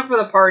she's setting up for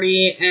the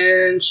party,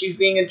 and she's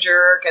being a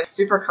jerk and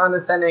super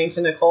condescending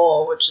to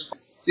Nicole, which is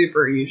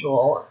super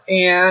usual.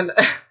 And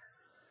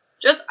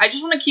I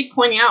just want to keep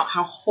pointing out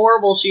how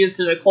horrible she is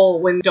to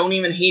Nicole when they don't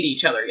even hate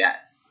each other yet.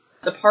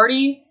 The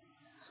party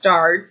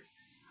starts,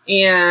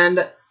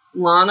 and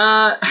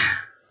Lana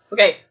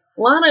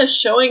is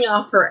showing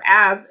off her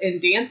abs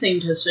and dancing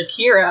to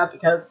Shakira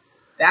because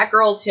that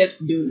girl's hips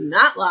do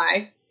not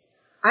lie.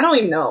 I don't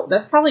even know.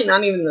 That's probably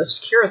not even the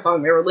Shakira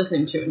song they were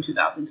listening to in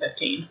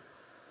 2015.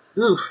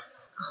 Oof.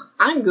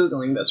 I'm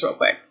Googling this real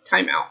quick.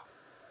 Time out.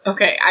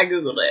 Okay, I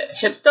Googled it.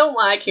 Hips Don't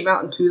Lie came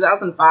out in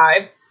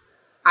 2005.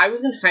 I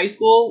was in high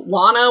school.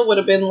 Lana would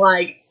have been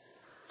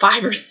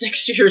 5 or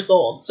 6 years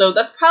old. So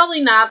that's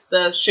probably not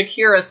the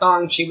Shakira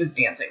song she was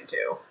dancing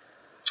to.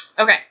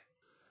 Okay.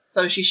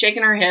 So she's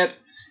shaking her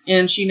hips,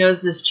 and she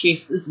knows this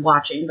Chase is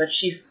watching, but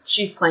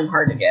she's playing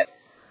hard to get.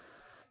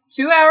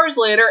 2 hours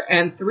later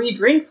and 3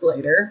 drinks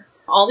later,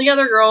 all the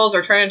other girls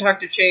are trying to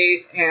talk to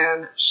Chase,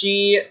 and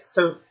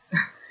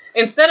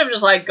instead of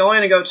just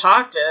going to go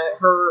talk to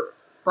her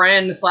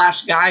friend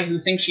 / guy who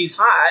thinks she's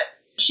hot,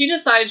 she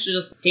decides to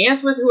just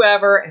dance with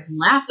whoever and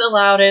laugh the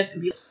loudest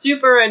and be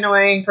super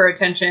annoying for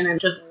attention and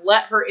just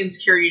let her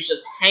insecurities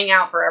just hang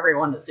out for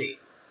everyone to see.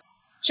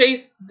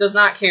 Chase does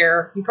not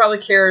care. He probably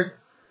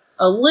cares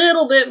a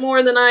little bit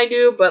more than I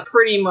do, but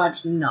pretty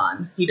much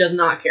none. He does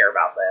not care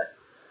about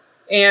this.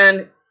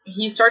 And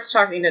he starts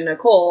talking to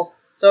Nicole,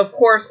 so of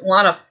course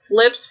Lana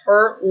flips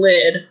her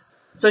lid.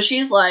 So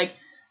she's like,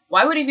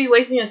 why would he be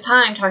wasting his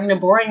time talking to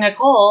boring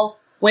Nicole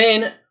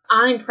when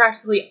I'm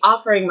practically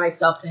offering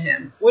myself to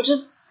him? Which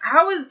is,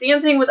 how is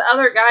dancing with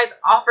other guys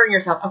offering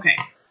yourself?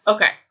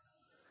 Okay.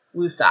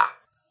 Woosah.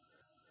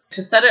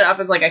 To set it up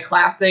as a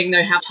class thing,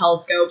 they have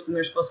telescopes and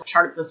they're supposed to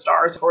chart the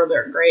stars for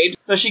their grade.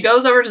 So she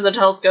goes over to the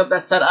telescope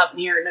that's set up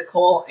near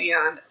Nicole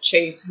and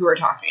Chase, who are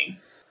talking.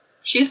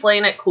 She's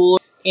playing it cool,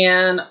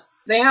 and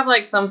they have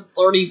some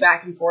flirty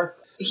back and forth.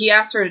 He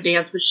asks her to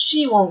dance, but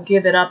she won't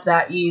give it up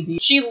that easy.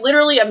 She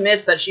literally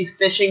admits that she's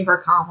fishing for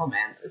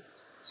compliments. It's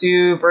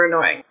super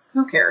annoying.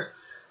 Who cares?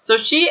 So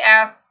she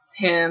asks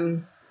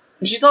him,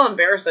 and she's all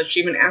embarrassed that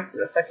she even asked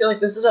this. I feel like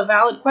this is a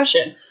valid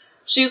question.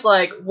 She's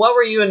like, what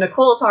were you and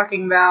Nicole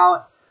talking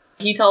about?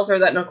 He tells her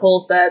that Nicole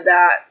said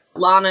that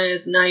Lana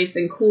is nice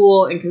and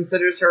cool and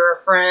considers her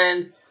a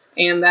friend,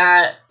 and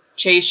that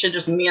Chase should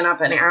just man up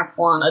and ask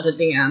Lana to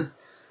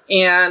dance.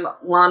 And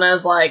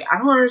Lana's like, I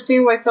don't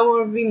understand why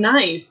someone would be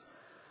nice.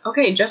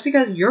 Okay, just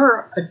because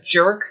you're a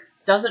jerk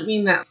doesn't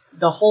mean that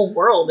the whole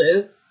world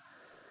is.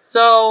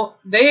 So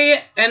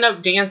they end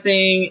up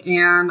dancing,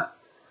 and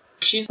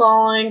she's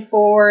falling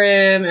for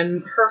him,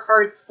 and her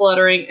heart's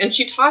fluttering, and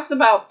she talks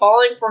about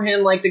falling for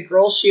him like the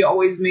girl she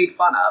always made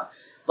fun of.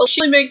 But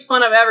she makes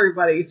fun of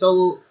everybody,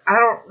 so I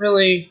don't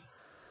really...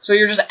 So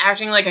you're just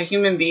acting like a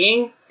human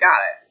being? Got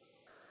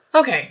it.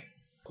 Okay.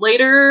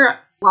 Later,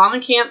 Lana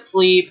can't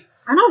sleep.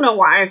 I don't know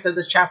why I said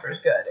this chapter is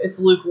good. It's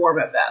lukewarm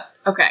at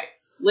best. Okay.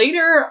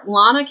 Later,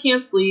 Lana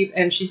can't sleep,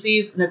 and she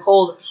sees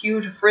Nicole's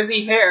huge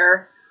frizzy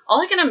hair.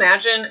 All I can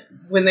imagine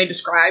when they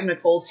describe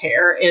Nicole's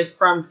hair is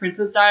from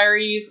Princess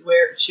Diaries,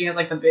 where she has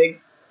like the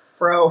big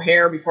fro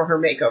hair before her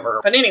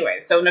makeover. But anyway,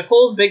 so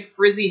Nicole's big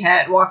frizzy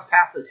head walks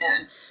past the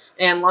tent,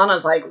 and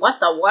Lana's like, what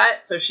the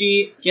what? So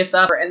she gets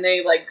up, and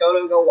they like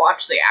go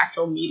watch the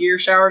actual meteor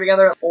shower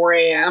together at 4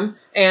 a.m.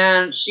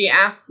 And she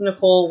asks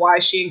Nicole why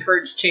she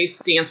encouraged Chase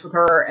to dance with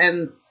her,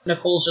 and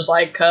Nicole's just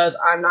like, cause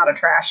I'm not a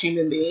trash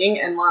human being.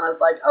 And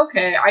Lana's like,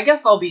 okay, I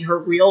guess I'll be her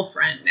real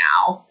friend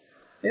now.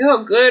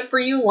 Oh, good for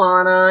you,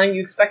 Lana. You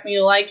expect me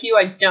to like you?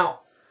 I don't.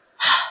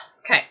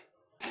 Okay.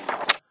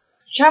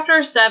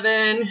 Chapter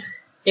 7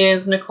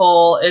 is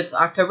Nicole. It's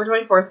October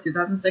 24th,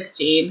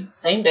 2016.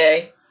 Same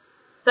day.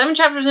 7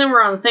 chapters in,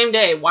 we're on the same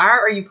day. Why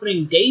are you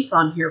putting dates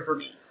on here for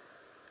me?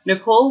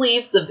 Nicole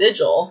leaves the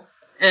vigil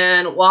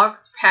and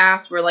walks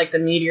past where, like, the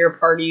meteor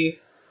party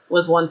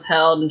was once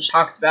held, and she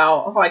talks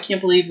about, oh, I can't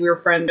believe we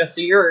were friends just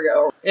a year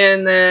ago.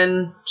 And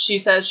then she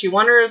says she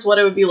wonders what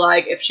it would be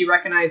like if she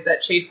recognized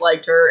that Chase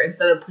liked her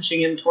instead of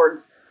pushing him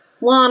towards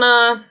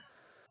Lana.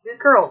 These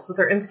girls with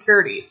their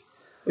insecurities,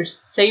 which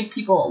saved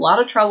people a lot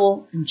of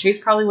trouble, and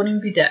Chase probably wouldn't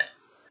even be dead.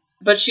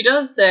 But she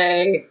does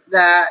say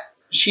that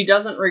she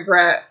doesn't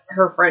regret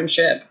her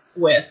friendship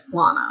with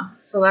Lana.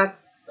 So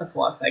that's a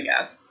plus, I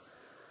guess.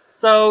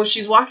 So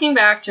she's walking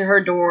back to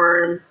her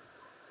dorm,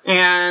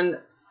 and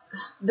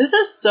this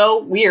is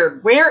so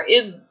weird. Where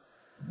is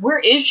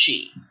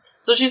she?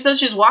 So she says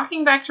she's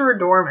walking back to her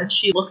dorm, and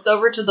she looks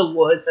over to the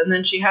woods, and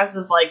then she has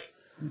this, like,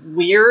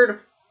 weird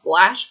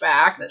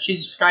flashback that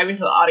she's describing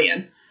to the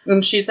audience.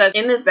 And she says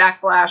in this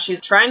backflash,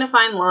 she's trying to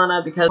find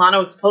Lana because Lana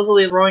was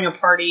supposedly throwing a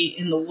party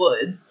in the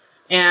woods,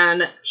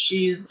 and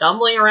she's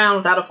stumbling around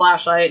without a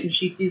flashlight, and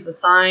she sees a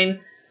sign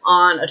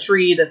on a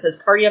tree that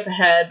says party up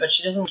ahead, but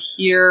she doesn't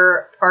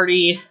hear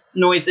party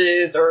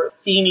noises or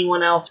see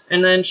anyone else.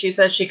 And then she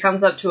says she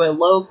comes up to a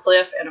low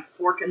cliff and a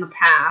fork in the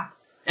path,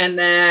 and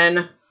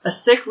then a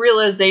sick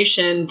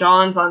realization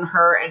dawns on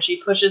her, and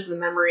she pushes the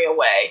memory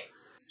away.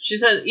 She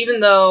says even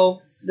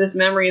though this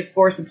memory is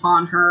forced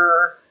upon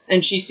her,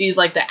 and she sees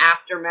like the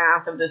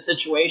aftermath of this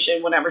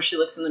situation whenever she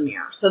looks in the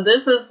mirror. So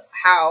this is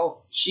how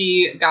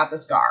she got the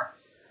scar.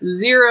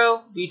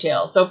 0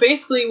 detail. So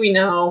basically we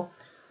know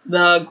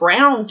the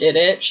ground did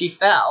it. She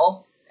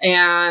fell,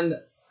 and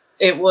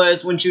it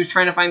was when she was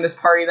trying to find this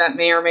party that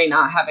may or may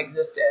not have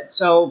existed.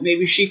 So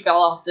maybe she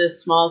fell off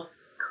this small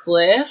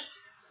cliff.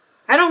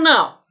 I don't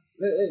know.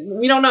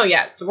 We don't know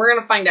yet, so we're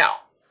going to find out.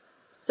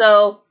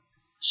 So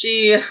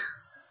she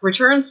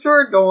returns to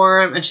her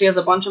dorm, and she has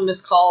a bunch of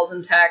missed calls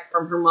and texts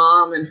from her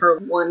mom and her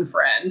one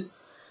friend.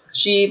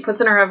 She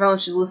puts in her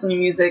headphones, she's listening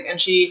to music, and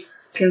she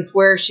can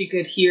swear she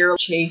could hear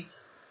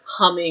Chase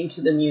humming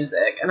to the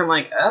music. And I'm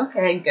like,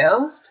 okay,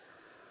 ghost?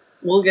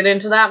 We'll get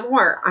into that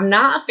more. I'm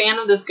not a fan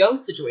of this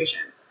ghost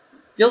situation.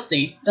 You'll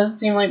see. Doesn't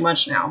seem like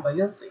much now, but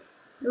you'll see.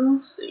 You'll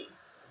see.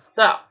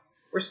 So,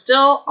 we're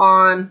still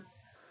on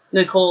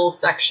Nicole's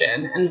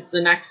section, and it's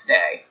the next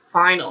day.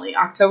 Finally,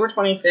 October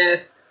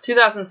 25th,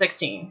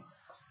 2016.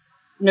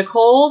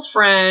 Nicole's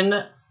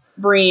friend,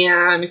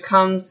 Brienne,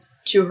 comes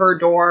to her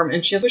dorm,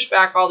 and she has pushed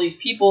back all these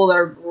people that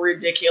are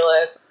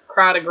ridiculous.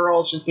 Crowd of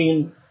girls just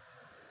being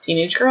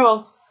teenage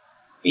girls.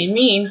 Being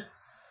mean.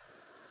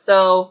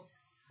 So,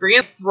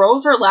 Brienne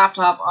throws her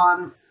laptop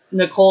on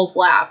Nicole's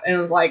lap and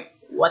is like,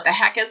 what the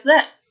heck is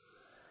this?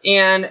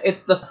 And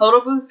it's the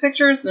photo booth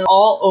pictures, and they're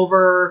all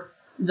over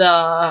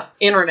the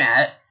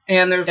internet.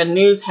 And there's a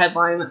news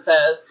headline that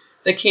says,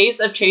 the case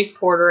of Chase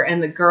Porter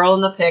and the girl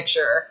in the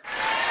picture.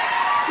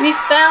 We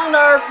found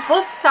our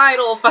book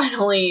title,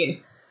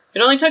 finally.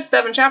 It only took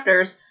 7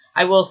 chapters.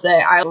 I will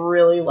say, I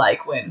really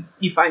like when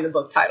you find the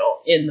book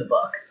title in the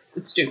book.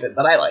 It's stupid,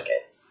 but I like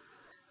it.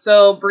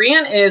 So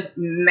Brienne is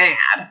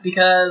mad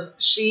because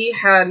she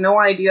had no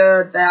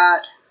idea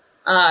that,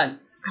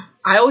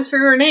 I always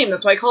figure her name.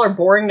 That's why I call her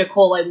Boring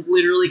Nicole. I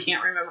literally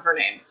can't remember her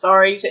name.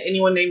 Sorry to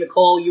anyone named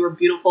Nicole. You were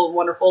beautiful and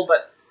wonderful,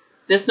 but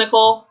this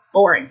Nicole,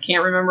 boring.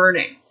 Can't remember her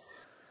name.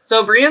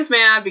 So Brienne's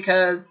mad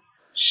because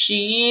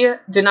she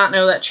did not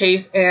know that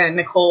Chase and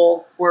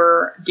Nicole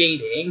were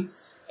dating.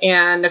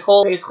 And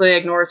Nicole basically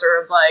ignores her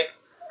and is like,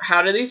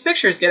 how did these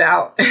pictures get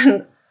out?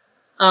 And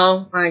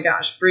oh my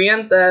gosh.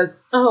 Brienne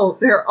says, oh,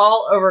 they're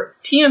all over.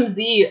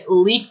 TMZ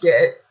leaked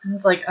it. And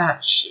it's like, ah,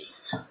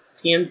 jeez.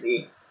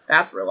 TMZ.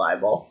 That's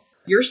reliable.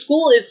 Your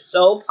school is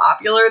so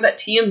popular that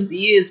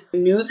TMZ is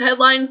news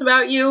headlines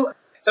about you.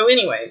 So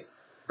anyways,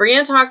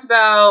 Brienne talks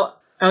about,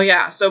 oh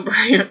yeah, so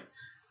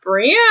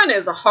Brienne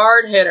is a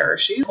hard hitter.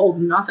 She holds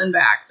nothing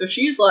back. So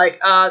she's like,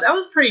 that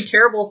was a pretty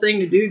terrible thing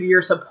to do to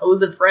your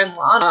supposed friend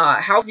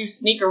Lana. How could you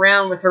sneak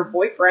around with her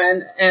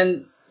boyfriend?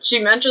 And she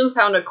mentions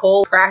how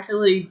Nicole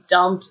practically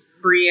dumped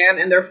Brienne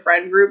and their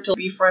friend group to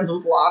be friends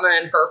with Lana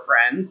and her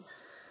friends.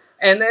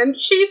 And then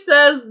she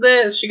says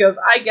this. She goes,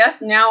 I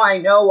guess now I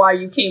know why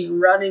you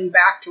came running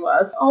back to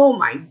us. Oh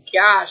my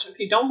gosh.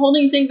 Okay, don't hold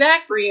anything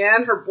back,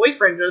 Brienne. Her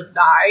boyfriend just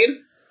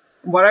died.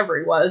 Whatever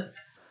he was.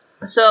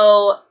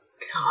 So,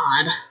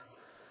 God.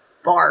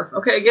 Barf.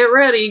 Okay, get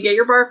ready. Get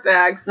your barf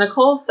bags.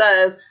 Nicole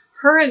says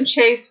her and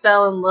Chase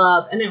fell in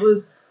love, and it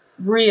was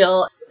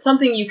real.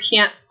 Something you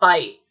can't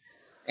fight.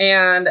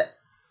 And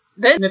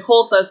then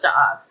Nicole says to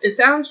us, it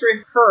sounds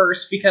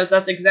rehearsed because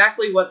that's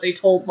exactly what they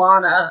told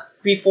Lana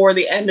before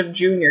the end of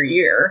junior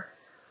year.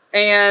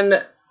 And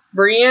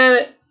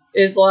Brienne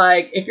is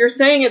like, if you're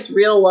saying it's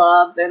real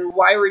love, then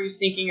why were you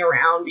sneaking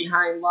around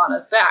behind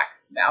Lana's back?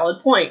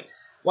 Valid point.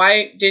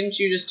 Why didn't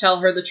you just tell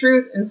her the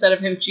truth instead of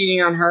him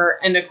cheating on her?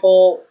 And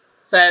Nicole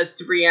says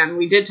to Brienne,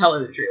 we did tell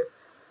her the truth.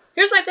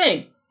 Here's my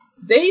thing.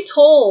 They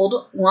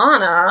told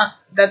Lana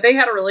that they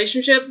had a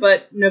relationship,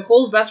 but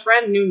Nicole's best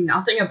friend knew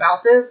nothing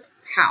about this.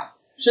 How?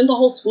 Shouldn't the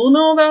whole school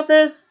know about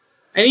this?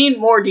 I need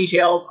more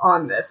details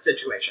on this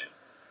situation.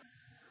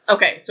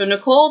 Okay, so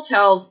Nicole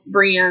tells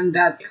Brienne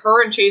that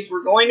her and Chase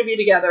were going to be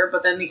together,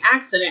 but then the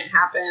accident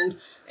happened,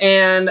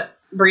 and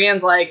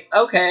Brienne's like,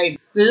 okay,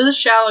 did this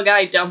shallow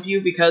guy dump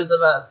you because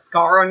of a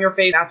scar on your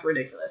face? That's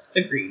ridiculous.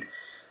 Agreed.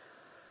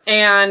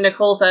 And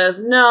Nicole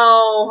says,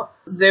 no,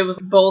 it was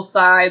both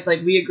sides,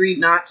 like, we agreed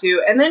not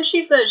to. And then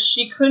she says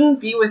she couldn't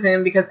be with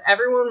him because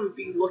everyone would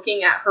be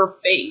looking at her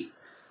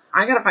face.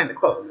 I gotta find the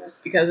quote in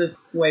this because it's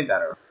way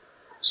better.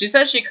 She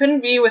says she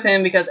couldn't be with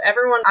him because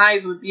everyone's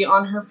eyes would be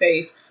on her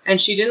face, and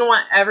she didn't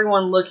want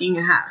everyone looking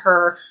at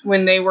her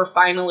when they were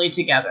finally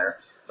together.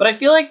 But I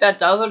feel like that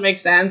doesn't make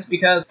sense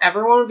because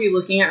everyone would be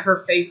looking at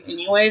her face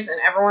anyways,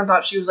 and everyone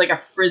thought she was like a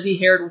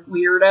frizzy-haired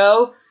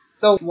weirdo.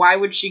 So why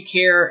would she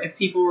care if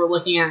people were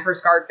looking at her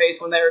scarred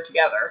face when they were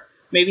together?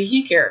 Maybe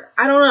he cared.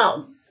 I don't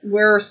know.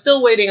 We're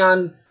still waiting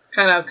on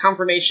kind of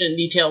confirmation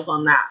details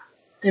on that.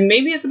 And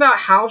maybe it's about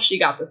how she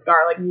got the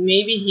scar. Like,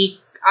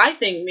 I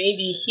think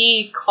maybe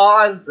he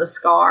caused the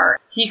scar.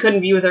 He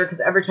couldn't be with her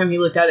because every time he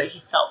looked at it, he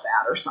felt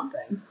bad or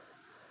something.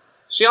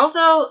 She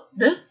also,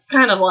 this is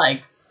kind of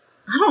like,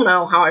 I don't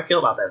know how I feel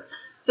about this.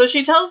 So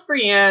she tells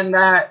Brienne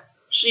that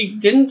she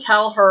didn't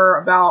tell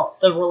her about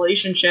the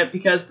relationship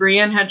because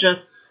Brienne had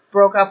just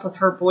broke up with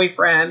her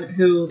boyfriend,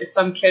 who is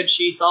some kid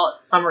she saw at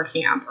summer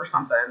camp or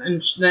something.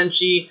 And then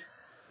she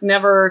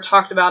never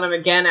talked about him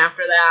again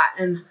after that.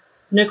 And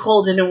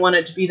Nicole didn't want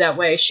it to be that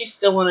way. She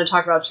still wanted to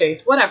talk about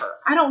Chase. Whatever.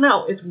 I don't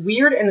know. It's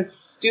weird and it's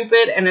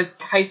stupid and it's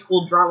high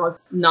school drama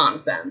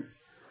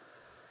nonsense.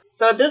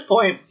 So at this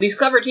point, these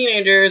clever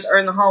teenagers are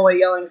in the hallway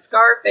yelling,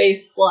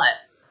 Scarface slut.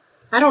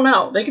 I don't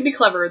know. They could be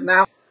cleverer than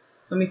that.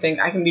 Let me think.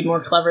 I can be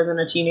more clever than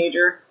a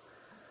teenager.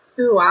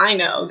 Ooh, I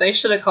know. They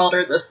should have called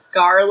her the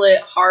Scarlet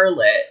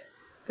Harlot.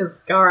 Because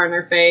scar on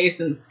her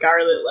face and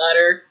scarlet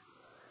letter.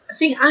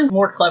 See, I'm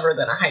more clever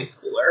than a high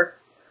schooler.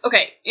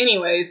 Okay,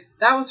 anyways,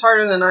 that was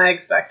harder than I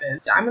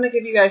expected. I'm going to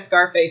give you guys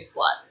Scarface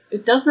slut.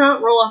 It does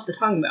not roll off the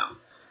tongue, though.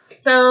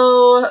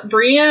 So,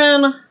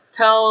 Brienne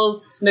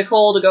tells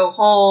Nicole to go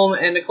home,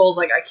 and Nicole's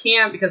like, I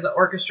can't because of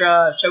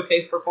orchestra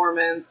showcase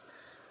performance.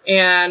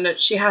 And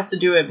she has to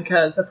do it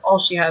because that's all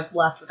she has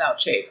left without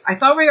Chase. I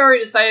thought we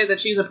already decided that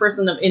she's a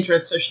person of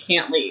interest, so she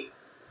can't leave.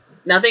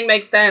 Nothing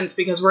makes sense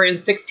because we're in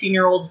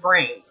 16-year-olds'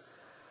 brains.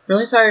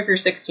 Really sorry if you're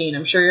 16.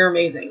 I'm sure you're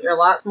amazing. You're a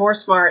lot more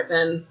smart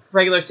than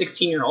regular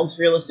 16-year-olds if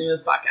you're listening to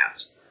this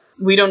podcast.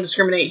 We don't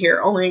discriminate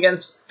here, only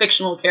against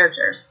fictional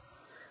characters.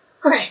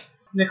 Okay.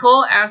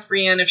 Nicole asks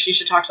Brienne if she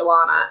should talk to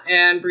Lana,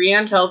 and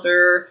Brienne tells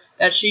her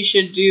that she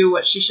should do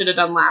what she should have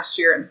done last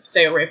year and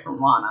stay away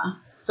from Lana.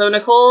 So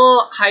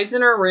Nicole hides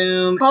in her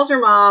room, calls her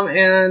mom,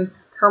 and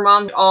her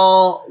mom's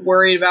all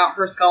worried about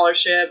her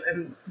scholarship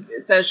and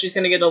says she's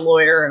going to get a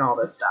lawyer and all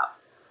this stuff.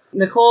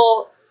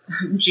 Nicole,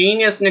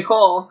 genius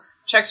Nicole,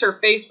 checks her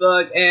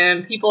Facebook,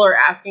 and people are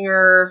asking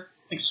her,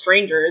 like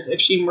strangers, if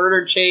she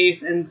murdered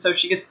Chase, and so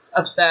she gets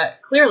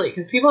upset, clearly,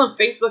 because people on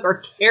Facebook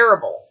are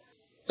terrible.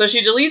 So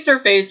she deletes her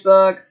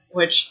Facebook,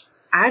 which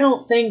I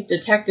don't think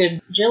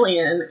Detective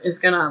Jillian is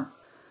gonna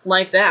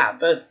like that,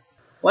 but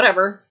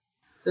whatever.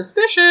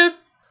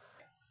 Suspicious.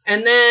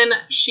 And then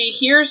she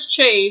hears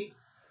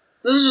Chase.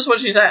 This is just what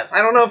she says. I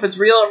don't know if it's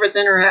real or if it's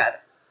in her head.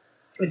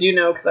 I do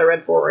know because I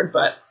read forward,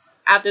 but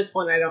at this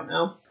point I don't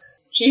know.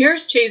 She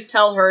hears Chase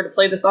tell her to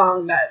play the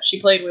song that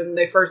she played when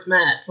they first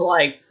met to,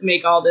 like,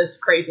 make all this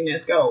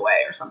craziness go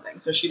away or something.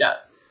 So she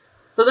does.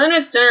 So then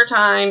it's dinner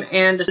time,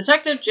 and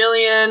Detective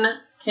Jillian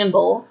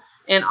Kimball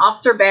and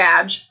Officer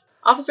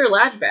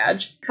Ladge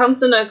Badge, comes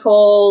to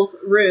Nicole's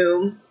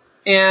room,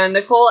 and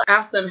Nicole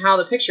asks them how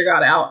the picture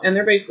got out, and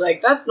they're basically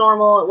like, that's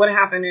normal, it would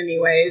happen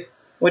anyways.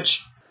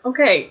 Which,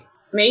 okay,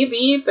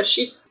 maybe, but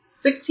she's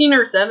 16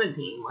 or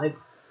 17. Like,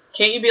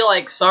 can't you be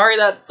like, sorry,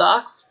 that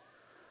sucks?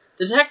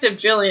 Detective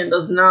Jillian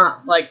does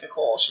not like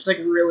Nicole. She's, like,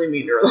 really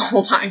mean to her the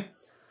whole time.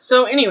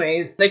 So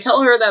anyway, they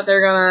tell her that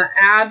they're going to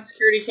add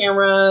security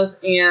cameras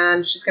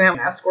and she's going to have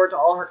an escort to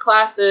all her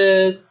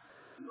classes.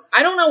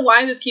 I don't know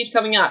why this keeps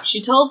coming up.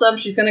 She tells them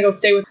she's going to go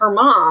stay with her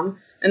mom,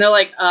 and they're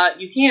like,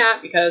 you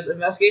can't because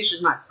investigation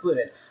is not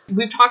concluded.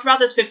 We've talked about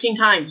this 15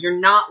 times. You're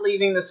not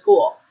leaving the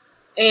school.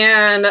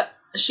 And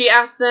she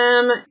asks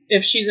them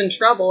if she's in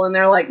trouble, and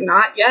they're like,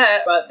 not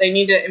yet, but they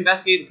need to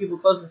investigate the people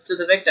closest to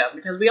the victim,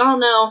 because we all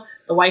know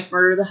the wife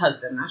murdered the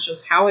husband. That's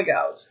just how it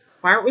goes.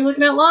 Why aren't we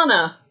looking at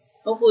Lana?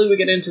 Hopefully we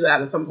get into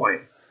that at some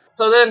point.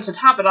 So then to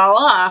top it all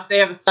off, they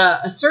have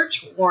a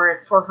search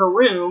warrant for her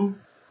room,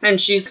 and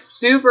she's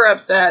super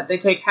upset. They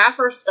take half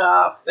her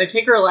stuff. They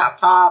take her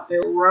laptop. They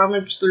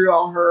rummage through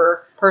all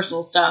her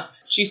personal stuff.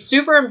 She's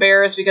super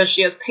embarrassed because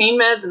she has pain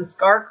meds and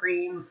scar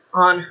cream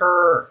on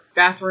her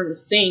bathroom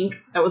sink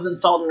that was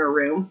installed in her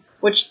room,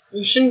 which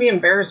you shouldn't be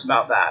embarrassed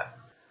about that.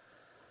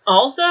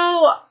 Also,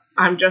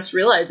 I'm just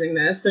realizing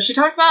this. So she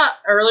talks about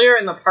earlier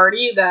in the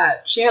party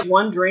that she had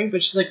one drink,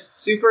 but she's like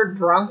super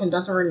drunk and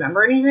doesn't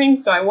remember anything.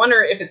 So I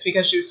wonder if it's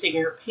because she was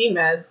taking her pain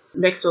meds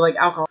mixed with like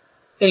alcohol.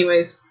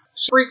 Anyways,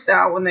 she freaks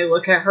out when they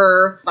look at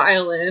her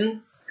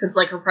violin because it's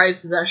like her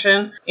prized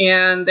possession.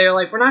 And they're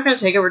like, we're not going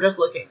to take it. We're just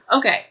looking.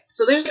 Okay.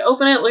 So they just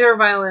open it, look at her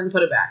violin,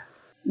 put it back.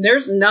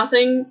 There's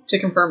nothing to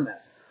confirm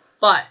this.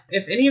 But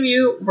if any of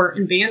you were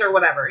in band or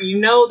whatever, you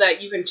know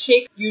that you can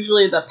take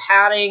usually the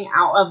padding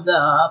out of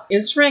the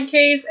instrument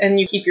case and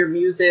you keep your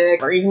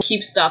music, or you can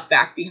keep stuff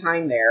back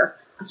behind there.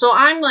 So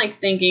I'm like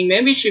thinking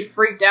maybe she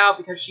freaked out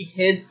because she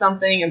hid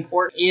something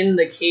important in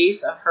the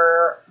case of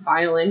her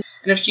violin.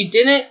 And if she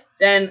didn't,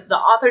 then the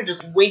author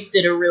just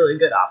wasted a really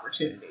good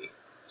opportunity.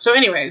 So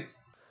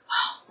anyways,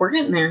 we're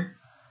getting there.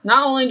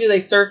 Not only do they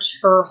search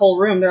her whole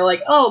room, they're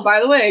like, oh, by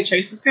the way,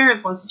 Chase's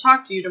parents wants to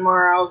talk to you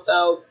tomorrow,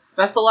 so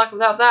best of luck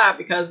without that,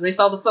 because they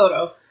saw the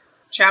photo.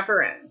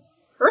 Chapter ends.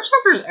 Her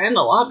chapters end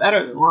a lot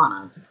better than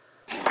Lana's.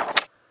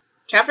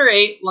 Chapter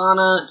 8,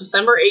 Lana,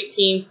 December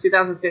 18th,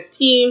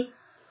 2015.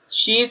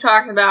 She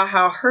talked about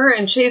how her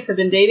and Chase have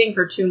been dating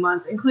for 2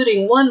 months,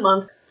 including 1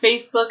 month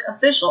Facebook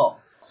official.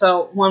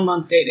 So, 1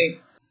 month dating.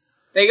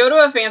 They go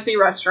to a fancy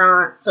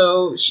restaurant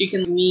so she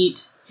can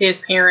meet his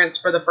parents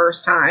for the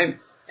first time.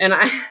 And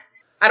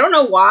I don't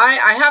know why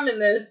I have in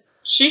this,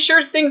 she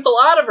sure thinks a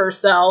lot of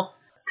herself.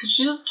 Because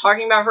she's just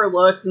talking about her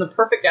looks and the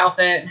perfect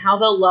outfit and how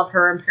they'll love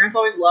her and parents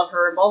always love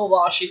her and blah, blah,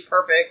 blah. She's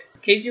perfect.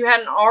 In case you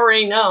hadn't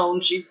already known,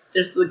 she's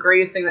just the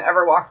greatest thing that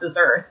ever walked this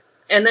earth.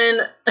 And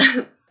then,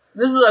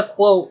 this is a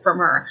quote from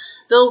her.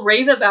 They'll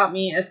rave about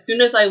me as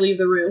soon as I leave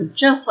the room,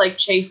 just like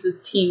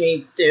Chase's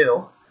teammates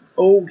do.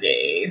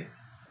 Okay.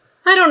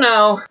 I don't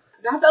know.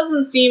 That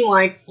doesn't seem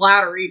like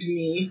flattery to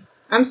me.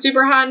 I'm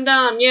super hot and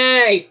dumb.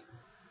 Yay.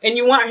 And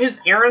you want his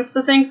parents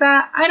to think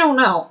that? I don't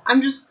know.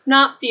 I'm just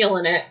not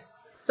feeling it.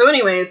 So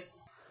anyways,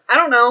 I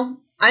don't know.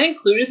 I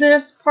included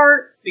this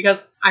part because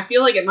I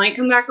feel like it might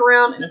come back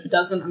around, and if it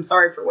doesn't, I'm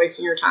sorry for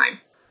wasting your time.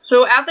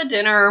 So at the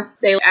dinner,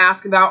 they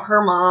ask about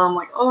her mom,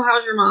 like, oh,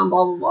 how's your mom,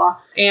 blah, blah, blah.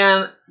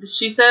 And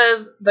she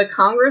says the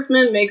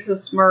congressman makes a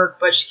smirk,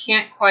 but she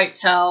can't quite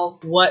tell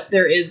what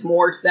there is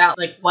more to that,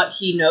 like what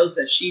he knows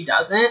that she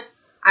doesn't.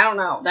 I don't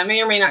know. That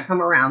may or may not come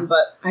around,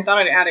 but I thought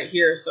I'd add it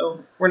here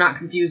so we're not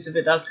confused if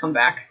it does come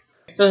back.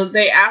 So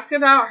they ask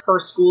about her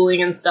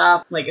schooling and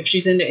stuff, like if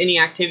she's into any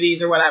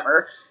activities or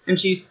whatever. And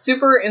she's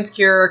super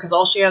insecure because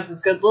all she has is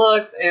good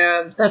looks,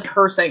 and that's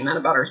her segment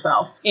about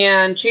herself.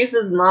 And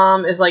Chase's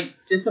mom is like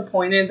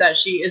disappointed that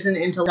she isn't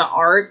into the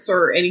arts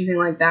or anything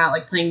like that,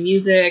 like playing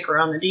music or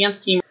on the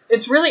dance team.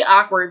 It's really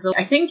awkward. So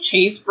I think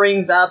Chase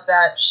brings up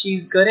that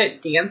she's good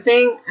at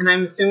dancing, and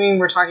I'm assuming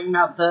we're talking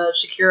about the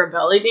Shakira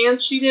belly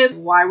dance she did.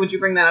 Why would you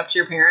bring that up to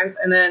your parents?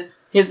 And then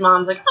his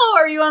mom's like, oh,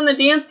 are you on the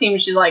dance team?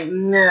 And she's like,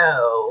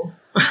 no.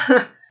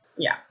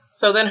 Yeah.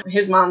 So then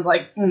his mom's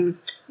like,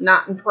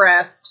 not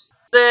impressed.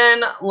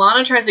 Then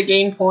Lana tries to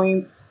gain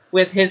points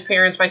with his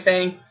parents by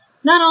saying,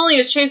 not only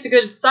is Chase a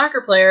good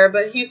soccer player,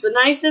 but he's the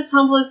nicest,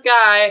 humblest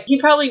guy.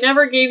 He probably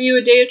never gave you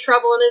a day of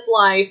trouble in his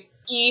life.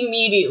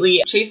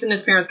 Immediately, Chase and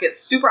his parents get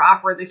super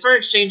awkward. They start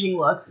exchanging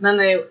looks, and then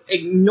they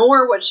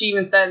ignore what she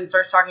even said and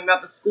starts talking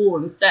about the school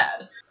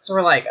instead. So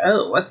we're like,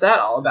 oh, what's that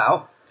all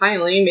about?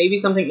 Finally, maybe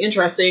something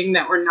interesting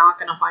that we're not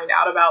going to find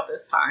out about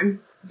this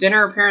time.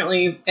 Dinner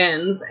apparently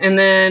ends, and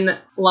then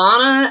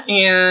Lana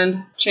and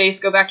Chase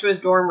go back to his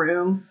dorm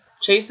room.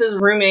 Chase's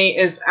roommate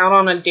is out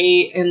on a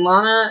date, and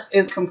Lana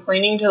is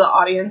complaining to the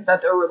audience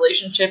that their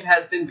relationship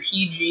has been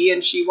PG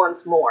and she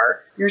wants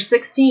more. You're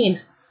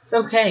 16. It's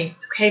okay.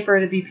 It's okay for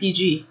her to be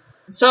PG.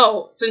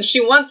 So, since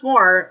she wants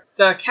more,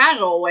 the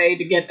casual way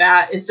to get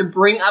that is to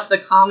bring up the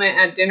comment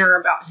at dinner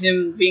about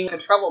him being a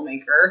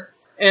troublemaker.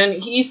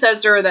 And he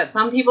says to her that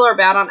some people are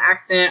bad on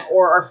accident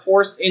or are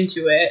forced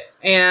into it,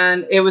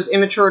 and it was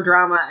immature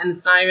drama, and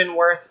it's not even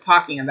worth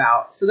talking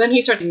about. So then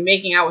he starts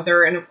making out with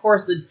her, and of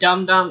course, the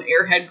dumb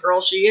airhead girl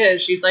she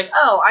is, she's like,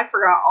 oh, I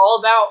forgot all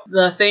about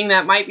the thing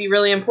that might be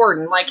really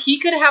important. Like, he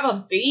could have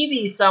a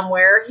baby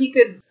somewhere. He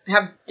could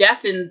have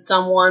deafened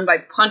someone by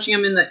punching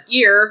him in the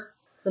ear.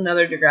 It's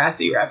another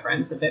Degrassi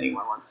reference, if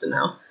anyone wants to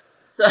know.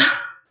 So,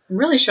 I'm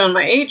really showing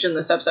my age in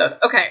this episode.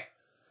 Okay.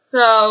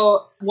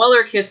 So while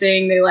they're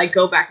kissing, they like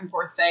go back and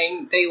forth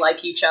saying they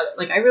like each other.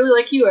 Like, I really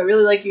like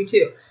you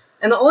too.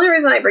 And the only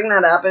reason I bring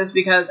that up is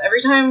because every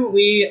time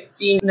we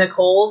see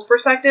Nicole's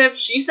perspective,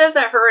 she says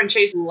that her and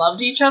Chase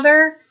loved each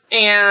other.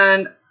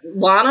 And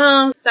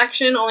Lana's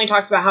section only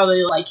talks about how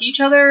they like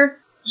each other.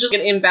 Just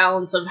an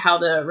imbalance of how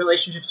the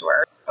relationships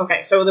were.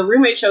 Okay, so the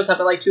roommate shows up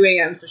at like 2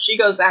 a.m. So she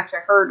goes back to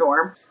her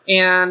dorm.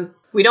 And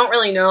we don't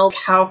really know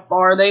how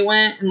far they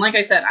went. And like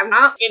I said, I'm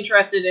not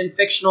interested in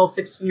fictional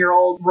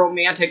 16-year-old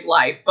romantic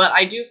life. But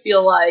I do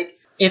feel like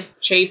if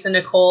Chase and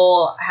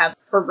Nicole have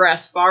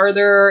progressed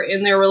farther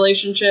in their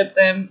relationship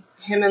than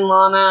him and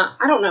Lana,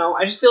 I don't know.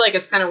 I just feel like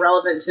it's kind of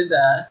relevant to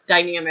the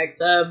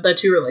dynamics of the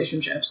two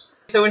relationships.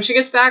 So when she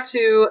gets back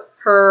to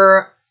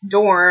her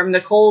dorm,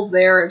 Nicole's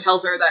there and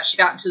tells her that she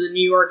got into the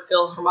New York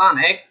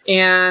Philharmonic,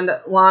 and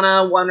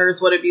Lana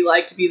wonders what it'd be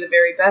like to be the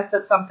very best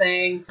at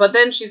something. But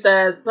then she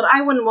says, but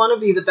I wouldn't want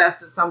to be the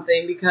best at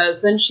something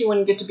because then she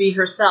wouldn't get to be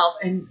herself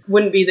and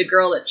wouldn't be the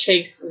girl that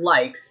Chase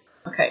likes.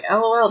 Okay,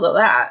 LOL to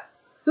that.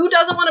 Who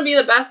doesn't want to be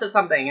the best at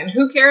something? And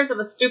who cares if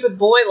a stupid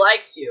boy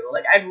likes you?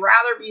 Like, I'd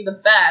rather be the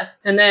best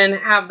and then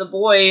have the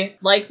boy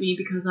like me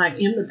because I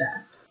am the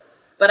best.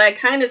 But I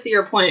kind of see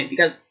your point,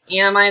 because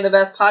am I the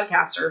best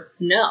podcaster?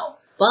 No.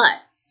 But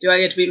do I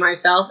get to be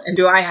myself? And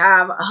do I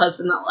have a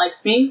husband that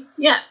likes me?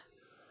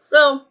 Yes.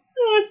 So,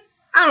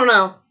 I don't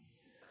know.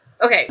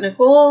 Okay,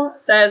 Nicole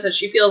says that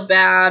she feels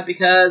bad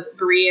because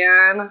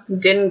Brienne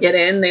didn't get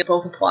in. They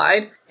both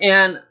applied.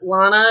 And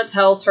Lana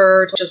tells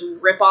her to just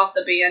rip off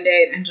the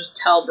Band-Aid and just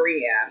tell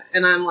Brienne.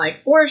 And I'm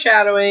like,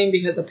 foreshadowing,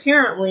 because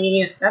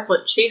apparently that's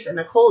what Chase and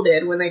Nicole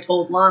did when they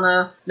told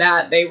Lana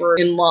that they were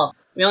in love.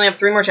 We only have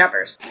 3 more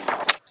chapters.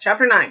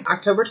 Chapter 9,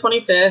 October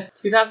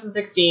 25th,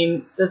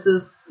 2016. This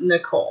is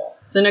Nicole.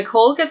 So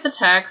Nicole gets a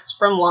text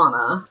from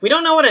Lana. We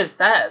don't know what it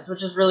says,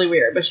 which is really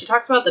weird, but she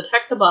talks about the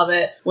text above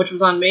it, which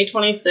was on May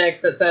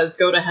 26th, that says,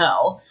 go to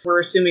hell. We're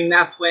assuming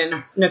that's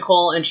when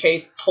Nicole and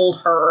Chase told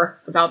her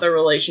about their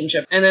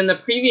relationship. And then the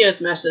previous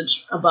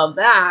message above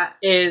that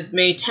is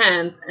May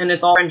 10th, and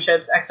it's all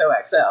friendships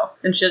XOXO.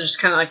 And she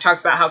just kind of like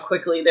talks about how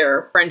quickly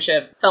their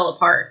friendship fell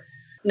apart.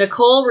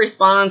 Nicole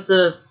responds to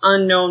this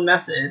unknown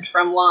message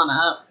from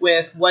Lana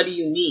with, what do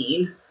you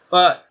mean?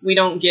 But we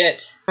don't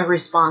get a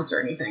response or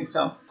anything,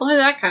 so hopefully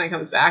that kind of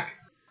comes back.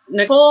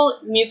 Nicole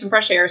needs some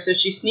fresh air, so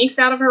she sneaks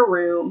out of her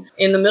room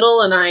in the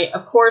middle of the night.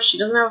 Of course, she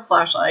doesn't have a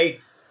flashlight,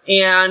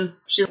 and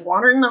she's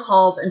wandering the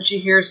halls, and she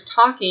hears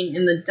talking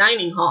in the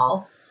dining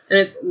hall. And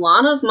it's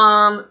Lana's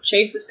mom,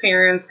 Chase's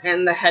parents,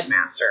 and the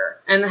headmaster.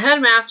 And the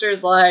headmaster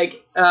is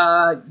like,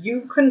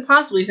 you couldn't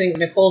possibly think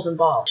Nicole's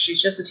involved.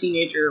 She's just a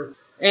teenager.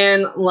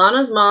 And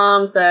Lana's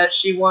mom says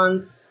she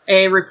wants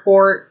a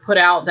report put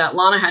out that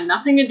Lana had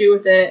nothing to do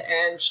with it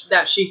and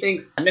that she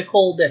thinks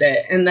Nicole did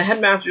it. And the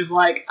headmaster's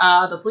like,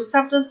 the police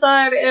have to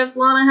decide if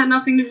Lana had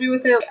nothing to do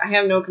with it. I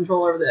have no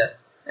control over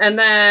this. And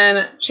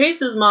then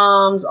Chase's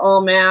mom's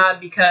all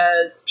mad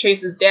because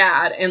Chase's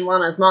dad and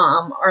Lana's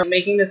mom are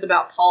making this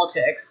about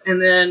politics.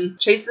 And then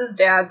Chase's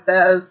dad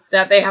says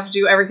that they have to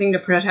do everything to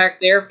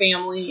protect their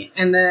family.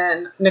 And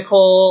then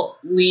Nicole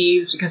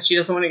leaves because she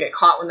doesn't want to get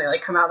caught when they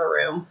like come out of the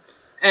room.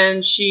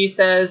 And she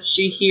says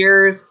she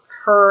hears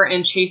her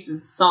and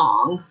Chase's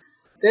song.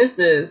 This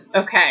is,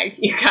 okay,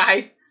 you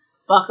guys,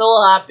 buckle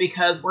up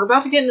because we're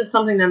about to get into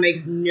something that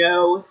makes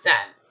no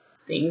sense.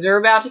 Things are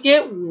about to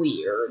get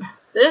weird.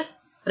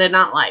 This I did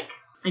not like.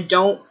 I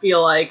don't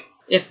feel like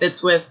it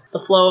fits with the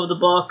flow of the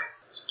book.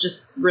 It's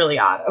just really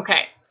odd.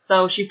 Okay,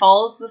 so she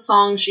follows the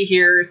song she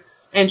hears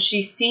and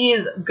she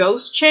sees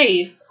Ghost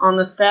Chase on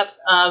the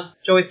steps of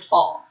Joyce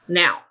Fall.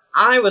 Now,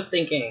 I was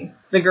thinking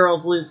the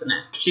girl's losing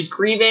it. She's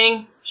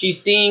grieving.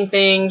 She's seeing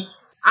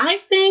things. I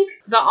think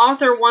the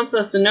author wants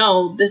us to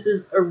know this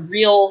is a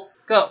real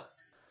ghost.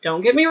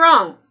 Don't get me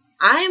wrong.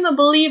 I am a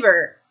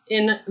believer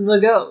in the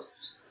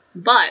ghost.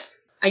 But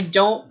I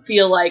don't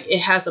feel like it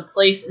has a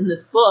place in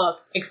this book,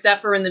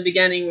 except for in the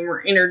beginning when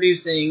we're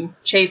introducing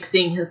Chase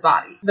seeing his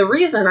body. The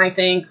reason I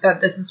think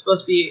that this is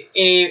supposed to be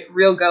a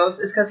real ghost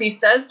is because he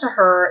says to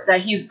her that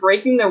he's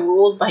breaking the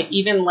rules by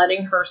even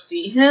letting her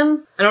see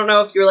him. I don't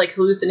know if you're like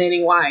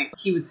hallucinating why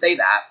he would say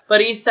that, but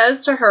he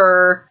says to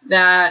her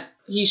that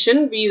he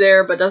shouldn't be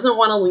there, but doesn't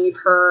want to leave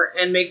her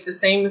and make the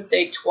same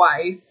mistake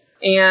twice.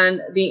 And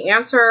the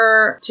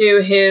answer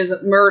to his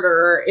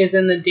murder is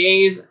in the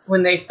days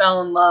when they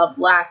fell in love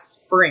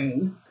last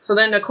spring. So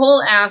then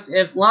Nicole asks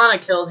if Lana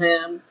killed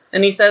him.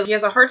 And he says he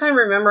has a hard time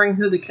remembering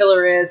who the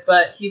killer is,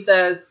 but he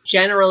says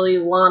generally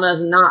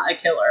Lana's not a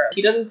killer.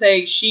 He doesn't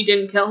say she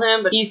didn't kill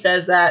him, but he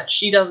says that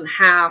she doesn't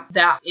have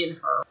that in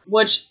her.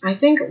 Which I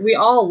think we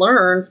all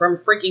learn from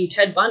freaking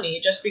Ted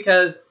Bundy. Just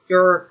because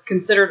you're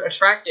considered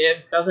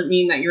attractive doesn't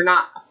mean that you're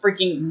not a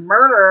freaking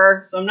murderer.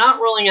 So I'm not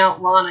ruling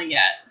out Lana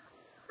yet.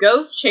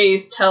 Ghost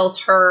Chase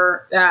tells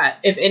her that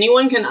if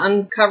anyone can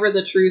uncover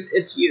the truth,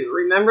 it's you.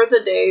 Remember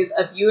the days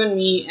of you and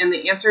me, and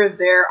the answer is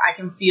there. I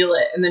can feel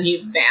it. And then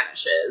he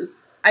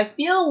vanishes. I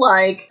feel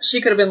like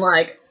she could have been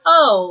like,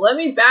 oh, let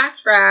me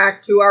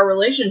backtrack to our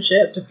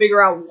relationship to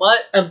figure out what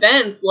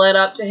events led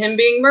up to him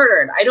being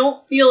murdered. I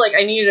don't feel like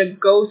I needed a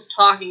ghost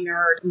talking to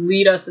her to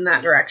lead us in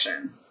that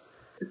direction.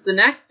 It's the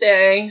next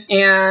day,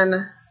 and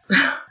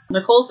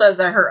Nicole says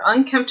that her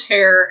unkempt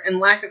hair and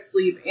lack of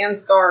sleep and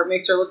scar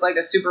makes her look like a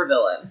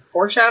supervillain.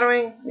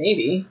 Foreshadowing?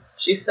 Maybe.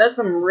 She said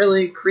some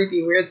really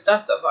creepy, weird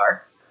stuff so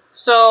far.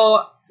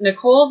 So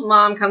Nicole's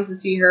mom comes to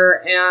see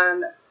her,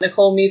 and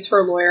Nicole meets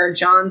her lawyer,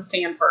 John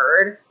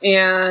Stanford,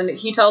 and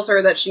he tells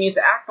her that she needs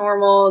to act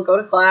normal, go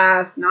to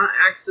class, not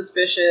act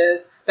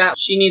suspicious, that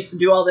she needs to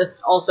do all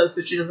this also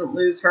so she doesn't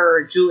lose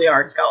her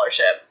Juilliard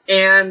scholarship.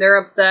 And they're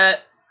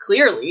upset,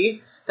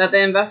 clearly, that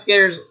the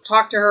investigators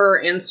talked to her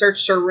and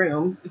searched her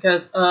room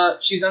because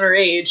she's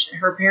underage.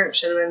 Her parents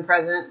should have been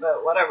present,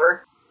 but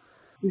whatever.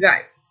 You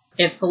guys,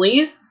 if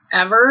police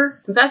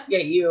ever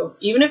investigate you,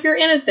 even if you're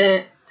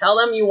innocent, tell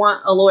them you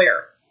want a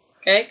lawyer,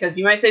 okay? Because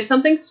you might say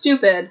something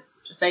stupid.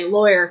 Just say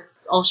lawyer.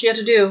 That's all she had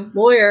to do.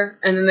 Lawyer.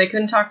 And then they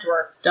couldn't talk to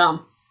her.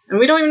 Dumb. And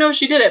we don't even know if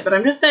she did it, but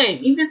I'm just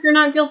saying, even if you're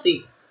not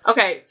guilty.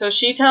 Okay, so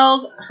she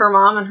tells her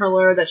mom and her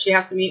lawyer that she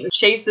has to meet with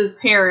Chase's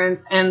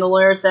parents, and the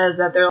lawyer says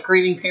that they're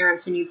grieving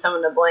parents who need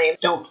someone to blame.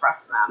 Don't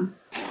trust them.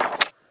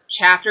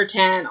 Chapter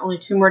 10. Only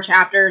 2 more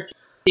chapters.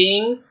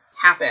 Things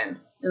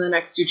happen in the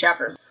next 2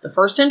 chapters. The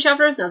first 10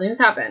 chapters, nothing's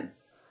happened.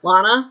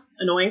 Lana,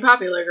 annoying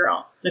popular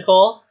girl.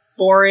 Nicole,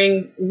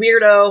 boring,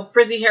 weirdo,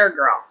 frizzy hair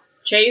girl.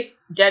 Chase,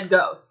 dead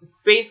ghost.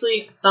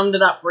 Basically summed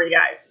it up for you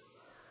guys.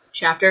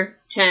 Chapter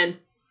 10.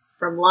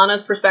 From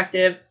Lana's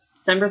perspective,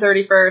 December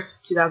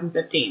 31st,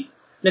 2015.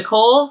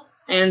 Nicole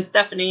and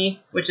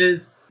Stephanie, which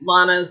is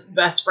Lana's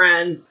best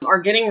friend,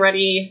 are getting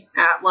ready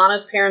at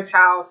Lana's parents'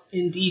 house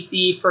in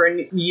D.C. for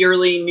a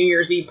yearly New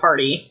Year's Eve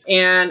party.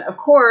 And, of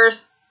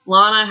course,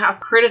 Lana has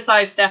to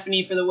criticize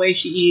Stephanie for the way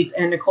she eats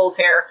and Nicole's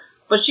hair,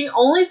 but she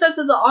only says it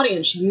to the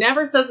audience. She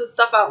never says this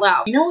stuff out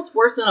loud. You know what's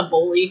worse than a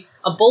bully?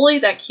 A bully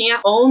that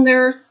can't own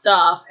their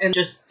stuff and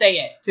just say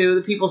it to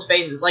the people's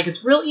faces. Like,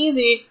 it's real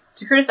easy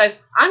to criticize.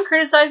 I'm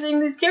criticizing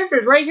these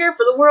characters right here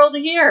for the world to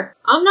hear.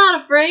 I'm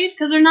not afraid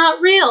because they're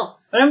not real.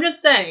 But I'm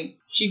just saying,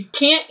 she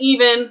can't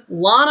even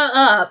Lana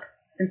up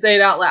and say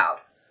it out loud.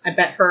 I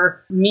bet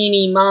her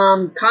meanie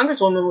mom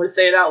congresswoman would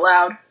say it out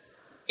loud.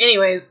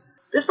 Anyways,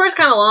 this part's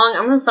kind of long.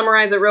 I'm going to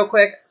summarize it real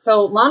quick.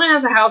 So Lana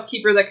has a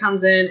housekeeper that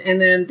comes in,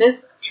 and then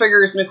this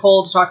triggers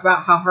Nicole to talk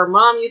about how her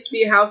mom used to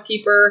be a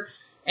housekeeper,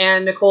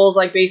 and Nicole's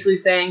like basically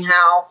saying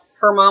how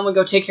her mom would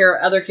go take care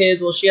of other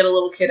kids while she had a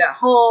little kid at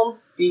home,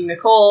 being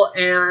Nicole,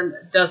 and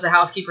does the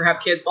housekeeper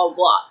have kids, blah, blah,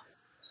 blah.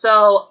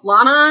 So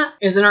Lana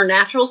is in her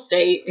natural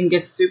state and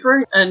gets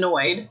super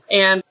annoyed,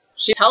 and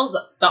she tells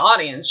the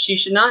audience she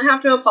should not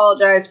have to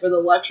apologize for the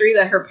luxury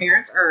that her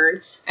parents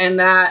earned, and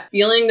that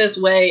feeling this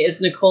way is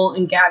Nicole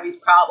and Gabby's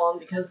problem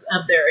because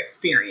of their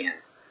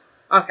experience.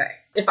 Okay,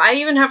 if I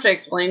even have to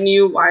explain to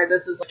you why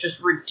this is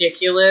just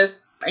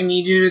ridiculous, I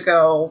need you to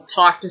go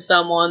talk to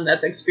someone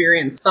that's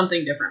experienced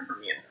something different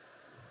from you.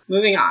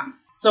 Moving on.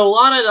 So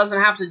Lana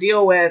doesn't have to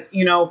deal with,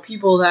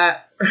 people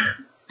that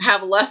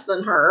have less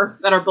than her,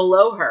 that are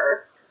below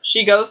her.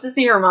 She goes to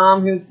see her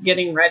mom, who's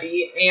getting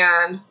ready,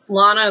 and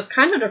Lana is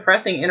kind of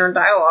depressing in her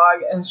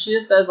dialogue, and she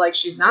just says,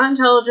 she's not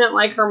intelligent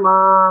like her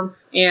mom,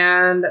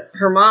 and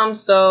her mom's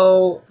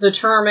so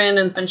determined,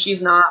 and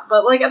she's not.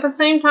 But, at the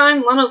same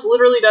time, Lana's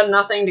literally done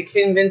nothing to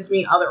convince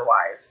me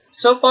otherwise.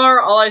 So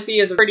far, all I see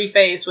is a pretty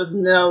face with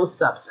no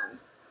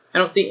substance. I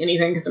don't see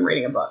anything because I'm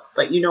reading a book,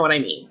 but you know what I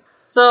mean.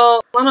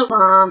 So, Lana's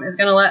mom is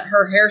going to let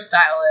her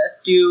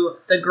hairstylist do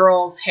the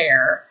girl's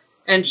hair,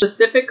 and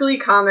specifically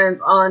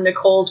comments on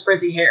Nicole's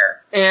frizzy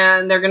hair.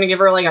 And they're going to give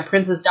her a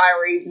Princess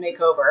Diaries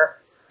makeover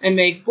and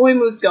make Boy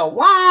Moose go,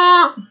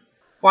 wah!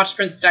 Watch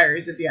Princess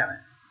Diaries if you haven't.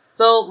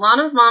 So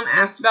Lana's mom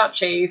asked about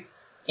Chase,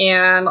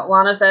 and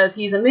Lana says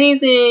he's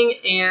amazing,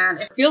 and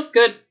it feels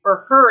good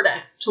for her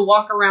to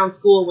walk around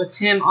school with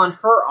him on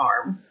her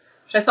arm,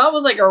 which I thought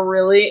was a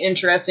really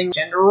interesting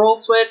gender role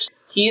switch.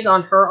 He's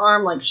on her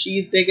arm,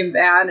 she's big and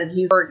bad, and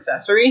he's her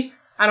accessory.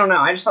 I don't know,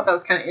 I just thought that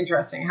was kind of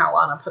interesting how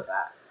Lana put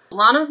that.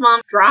 Lana's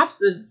mom drops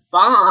this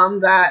bomb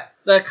that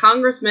the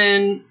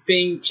congressman,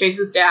 being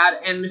Chase's dad,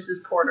 and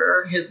Mrs.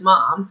 Porter, his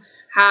mom,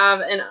 have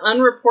an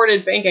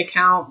unreported bank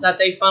account that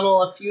they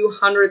funnel a few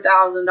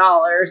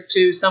 $100,000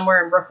 to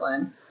somewhere in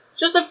Brooklyn.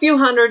 Just a few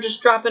hundred,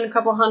 just drop in a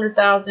couple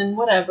 $100,000,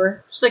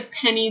 whatever. Just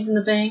pennies in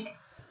the bank.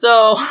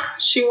 So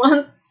she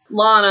wants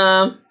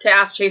Lana to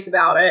ask Chase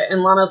about it,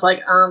 and Lana's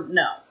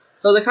no.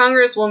 So the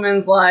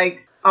congresswoman's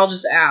I'll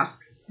just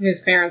ask his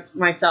parents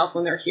myself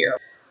when they're here.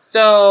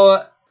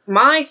 So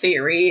my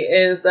theory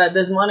is that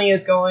this money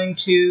is going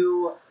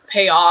to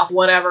pay off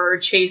whatever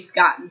Chase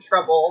got in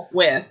trouble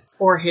with,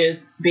 or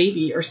his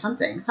baby, or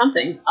something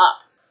up.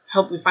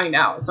 Hope we find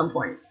out at some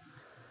point.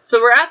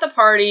 So we're at the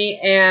party,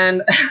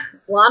 and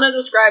Lana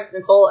describes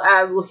Nicole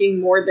as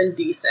looking more than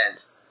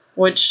decent,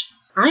 which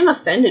I'm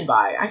offended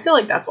by. I feel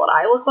like that's what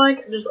I look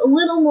like. Just a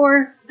little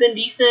more than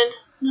decent.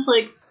 Just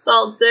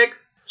solid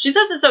 6. She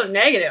says it's so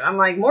negative.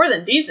 I'm more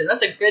than decent.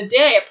 That's a good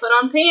day. I put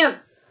on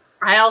pants.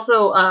 I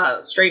also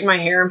straightened my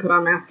hair and put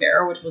on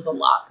mascara, which was a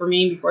lot for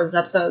me before this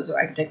episode, so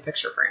I could take a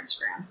picture for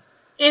Instagram.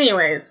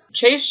 Anyways,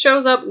 Chase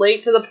shows up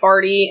late to the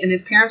party, and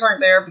his parents aren't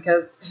there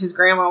because his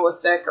grandma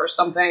was sick or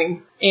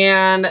something.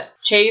 And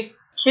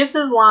Chase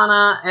kisses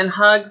Lana and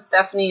hugs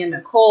Stephanie and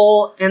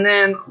Nicole, and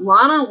then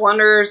Lana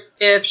wonders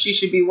if she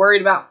should be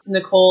worried about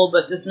Nicole,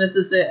 but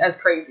dismisses it as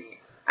crazy.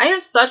 I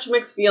have such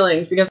mixed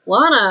feelings because,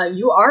 Lana,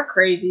 you are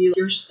crazy.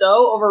 You're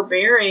so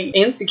overbearing,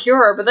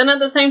 insecure, but then at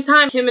the same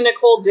time, Kim and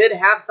Nicole did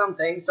have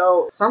something,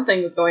 so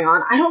something was going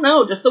on. I don't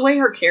know, just the way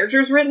her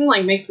character's written,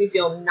 makes me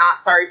feel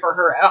not sorry for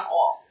her at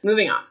all.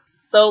 Moving on.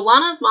 So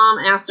Lana's mom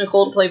asked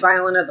Nicole to play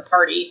violin at the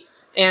party,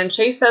 and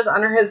Chase says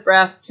under his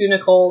breath to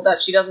Nicole that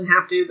she doesn't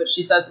have to, but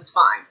she says it's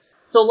fine.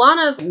 So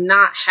Lana's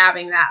not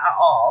having that at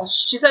all.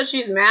 She said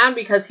she's mad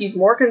because he's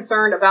more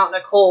concerned about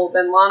Nicole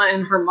than Lana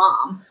and her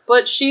mom.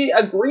 But she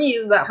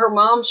agrees that her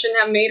mom shouldn't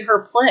have made her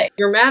play.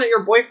 You're mad at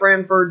your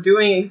boyfriend for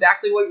doing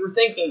exactly what you're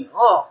thinking.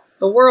 Oh,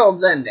 the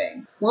world's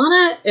ending.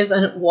 Lana is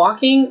a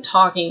walking,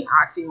 talking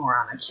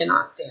oxymoron. I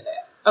cannot stand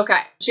it.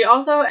 Okay. She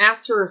also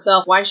asked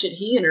herself, why should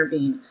he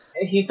intervene?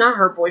 He's not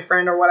her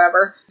boyfriend or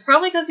whatever.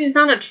 Probably because he's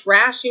not a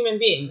trash human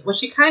being. Well,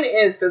 she kind of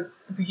is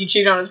because he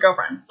cheated on his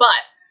girlfriend. But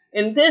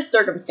in this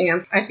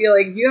circumstance, I feel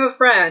like if you have a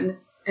friend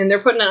and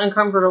they're put in an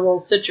uncomfortable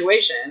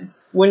situation,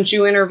 wouldn't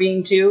you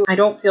intervene too? I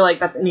don't feel like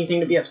that's anything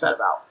to be upset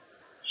about.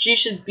 She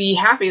should be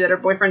happy that her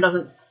boyfriend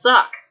doesn't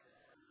suck.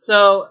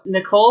 So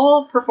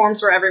Nicole performs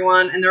for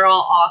everyone and they're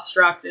all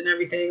awestruck and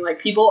everything.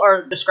 People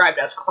are described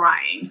as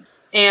crying.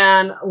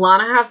 And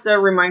Lana has to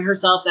remind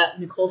herself that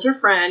Nicole's her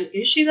friend.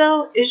 Is she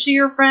though? Is she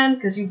your friend?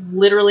 Because you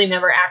literally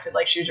never acted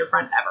like she was your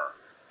friend ever.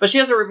 But she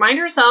has to remind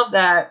herself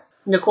that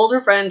Nicole's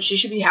her friend. She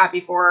should be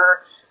happy for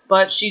her.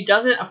 But she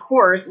doesn't, of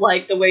course,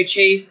 like the way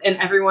Chase and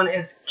everyone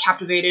is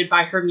captivated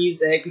by her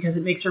music because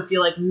it makes her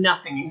feel like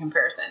nothing in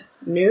comparison.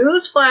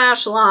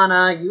 Newsflash,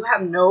 Lana, you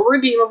have no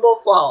redeemable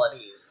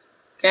qualities.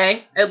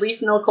 Okay? At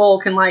least Nicole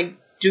can,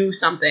 do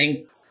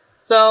something.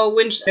 So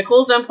when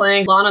Nicole's done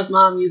playing, Lana's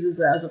mom uses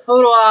it as a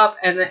photo op,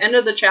 and the end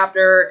of the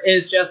chapter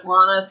is just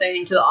Lana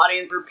saying to the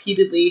audience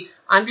repeatedly,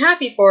 I'm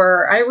happy for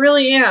her. I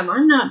really am.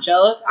 I'm not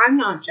jealous. I'm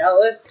not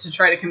jealous, to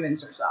try to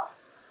convince herself.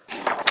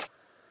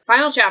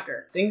 Final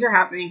chapter. Things are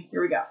happening.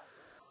 Here we go.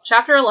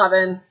 Chapter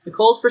 11,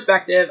 Nicole's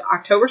Perspective,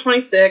 October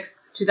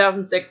 26,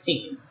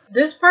 2016.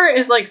 This part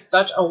is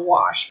such a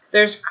wash.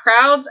 There's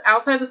crowds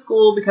outside the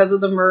school because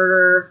of the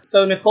murder,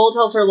 so Nicole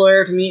tells her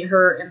lawyer to meet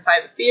her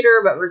inside the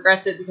theater, but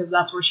regrets it because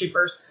that's where she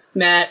first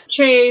met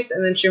Chase,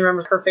 and then she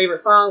remembers her favorite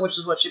song, which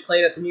is what she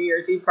played at the New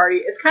Year's Eve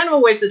party. It's kind of a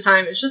waste of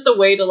time. It's just a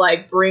way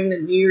to bring the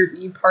New Year's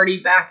Eve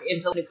party back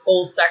into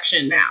Nicole's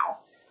section now.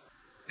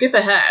 Skip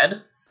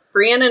ahead.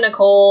 Brienne and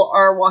Nicole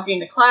are walking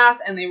to class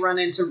and they run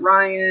into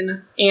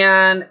Ryan,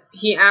 and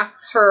he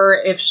asks her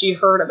if she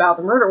heard about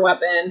the murder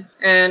weapon,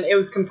 and it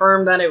was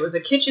confirmed that it was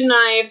a kitchen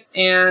knife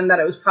and that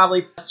it was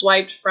probably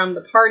swiped from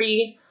the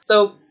party.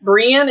 So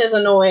Brienne is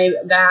annoyed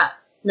that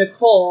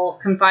Nicole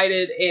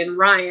confided in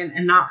Ryan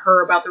and not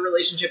her about the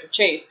relationship with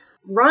Chase.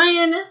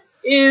 Ryan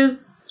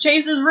is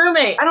Chase's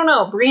roommate. I don't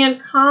know.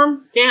 Brienne,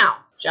 calm down.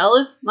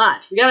 Jealous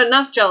much. We got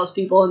enough jealous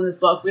people in this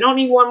book. We don't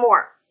need one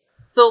more.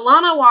 So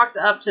Lana walks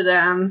up to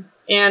them,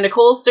 and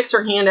Nicole sticks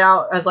her hand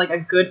out as a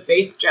good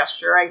faith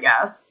gesture, I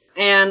guess.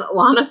 And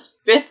Lana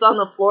spits on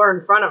the floor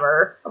in front of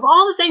her. Of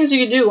all the things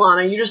you could do,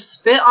 Lana, you just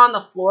spit on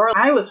the floor.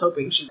 I was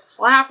hoping she'd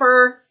slap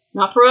her.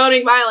 Not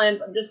promoting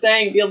violence. I'm just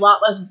saying it'd be a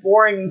lot less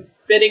boring than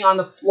spitting on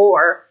the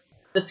floor.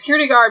 The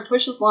security guard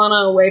pushes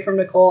Lana away from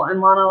Nicole,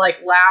 and Lana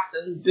laughs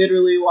and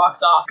bitterly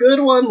walks off. Good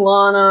one,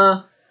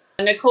 Lana.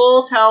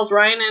 Nicole tells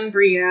Ryan and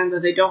Brienne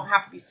that they don't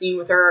have to be seen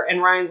with her,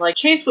 and Ryan's like,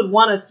 Chase would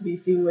want us to be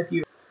seen with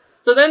you.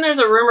 So then there's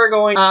a rumor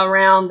going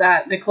around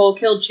that Nicole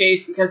killed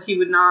Chase because he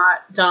would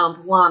not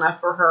dump Lana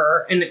for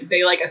her, and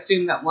they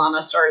assume that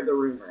Lana started the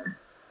rumor.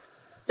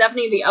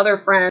 Stephanie, the other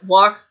friend,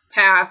 walks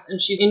past and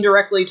she's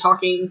indirectly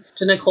talking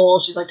to Nicole.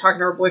 She's talking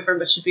to her boyfriend,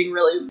 but she's being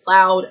really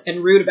loud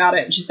and rude about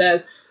it. And she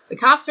says, the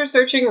cops are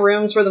searching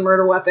rooms for the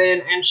murder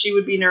weapon, and she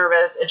would be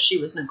nervous if she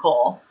was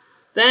Nicole.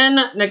 Then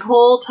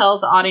Nicole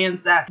tells the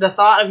audience that the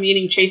thought of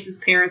meeting Chase's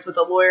parents with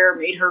a lawyer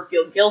made her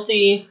feel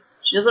guilty.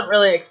 She doesn't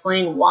really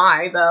explain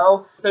why,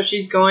 though. So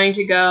she's going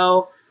to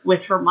go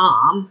with her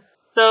mom.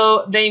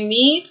 So they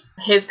meet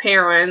his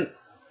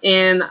parents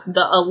in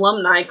the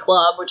alumni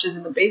club, which is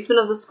in the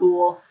basement of the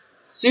school.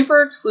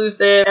 Super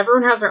exclusive.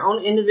 Everyone has their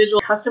own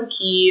individual custom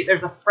key.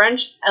 There's a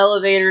French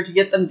elevator to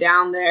get them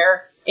down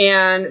there.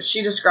 And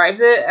she describes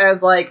it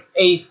as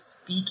a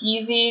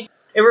speakeasy.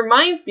 It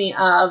reminds me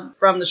of,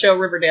 from the show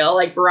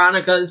Riverdale,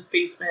 Veronica's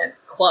basement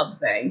club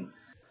thing.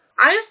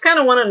 I just kind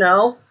of want to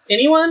know,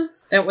 anyone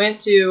that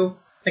went to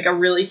a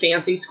really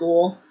fancy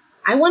school,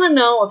 I want to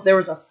know if there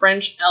was a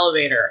French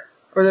elevator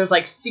or there's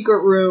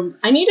secret rooms.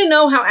 I need to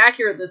know how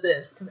accurate this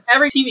is, because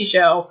every TV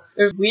show,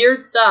 there's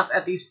weird stuff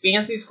at these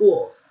fancy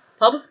schools.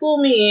 Public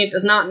school me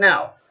does not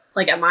know.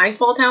 At my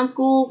small town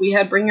school, we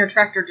had bring your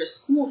tractor to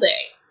school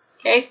day.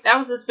 Okay? That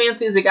was as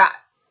fancy as it got.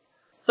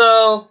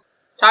 So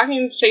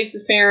talking to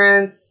Chase's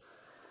parents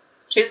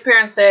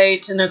say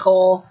to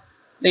Nicole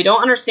They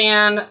don't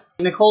understand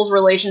Nicole's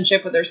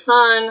relationship with her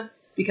son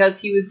because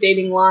he was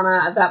dating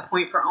Lana at that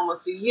point for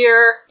almost a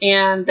year,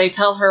 and they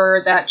tell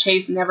her that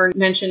Chase never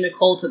mentioned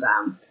Nicole to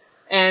them.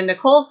 And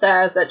Nicole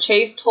says that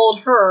Chase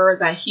told her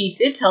that he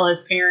did tell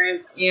his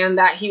parents and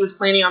that he was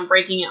planning on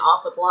breaking it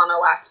off with Lana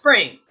last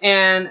spring.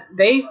 And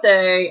they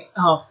say,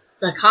 oh,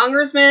 the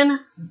congressman,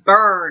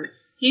 burn.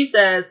 He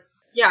says,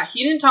 yeah,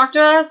 he didn't talk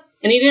to us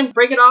and he didn't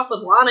break it off with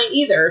Lana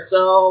either.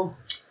 So,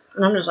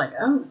 and I'm just like,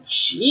 oh,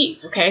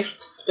 jeez, okay,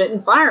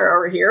 spitting fire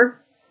over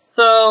here.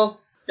 So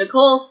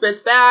Nicole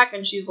spits back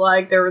and she's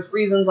like, there was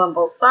reasons on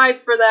both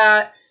sides for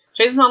that.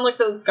 Chase's mom looks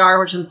at the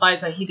scar, which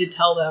implies that he did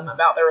tell them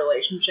about their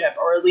relationship,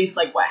 or at least,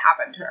 like, what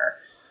happened to her.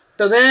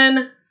 So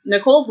then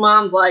Nicole's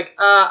mom's like,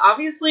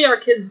 obviously our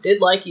kids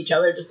did like each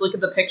other. Just look at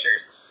the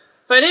pictures.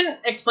 So I didn't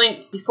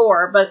explain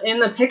before, but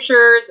in the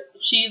pictures,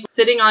 she's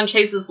sitting on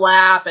Chase's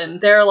lap, and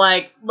they're,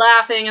 like,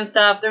 laughing and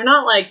stuff. They're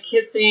not, like,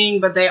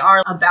 kissing, but they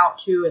are about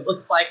to, it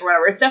looks like, or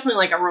whatever. It's definitely,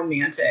 like, a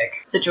romantic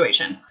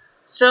situation.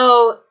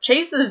 So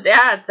Chase's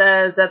dad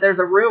says that there's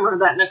a rumor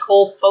that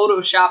Nicole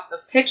photoshopped the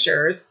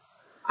pictures.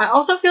 I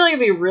also feel like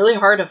it'd be really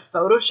hard to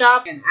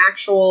Photoshop an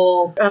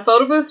actual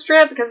photo booth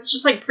strip because it's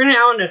just like printed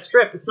out in a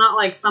strip. It's not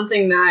like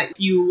something that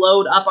you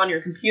load up on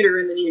your computer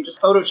and then you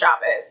just Photoshop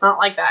it. It's not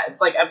like that.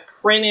 It's like a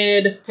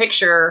printed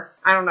picture.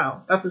 I don't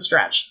know. That's a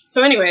stretch.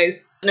 So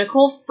anyways,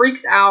 Nicole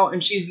freaks out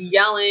and she's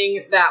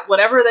yelling that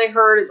whatever they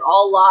heard is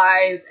all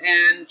lies,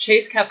 and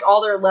Chase kept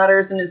all their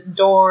letters in his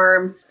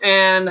dorm,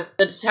 and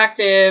the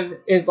detective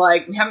is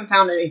like, we haven't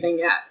found anything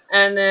yet.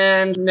 And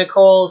then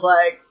Nicole's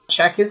like,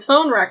 check his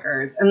phone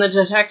records. And the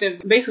detective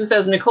basically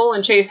says Nicole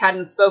and Chase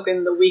hadn't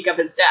spoken the week of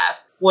his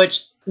death,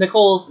 which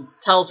Nicole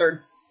tells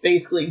her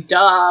basically, duh,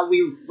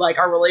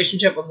 our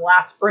relationship was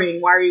last spring.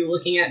 Why are you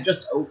looking at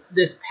just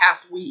this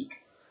past week?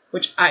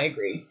 Which I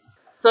agree.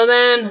 So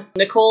then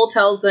Nicole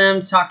tells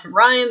them to talk to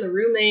Ryan, the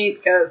roommate,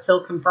 because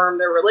he'll confirm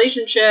their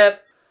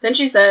relationship. Then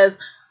she says,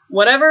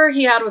 whatever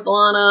he had with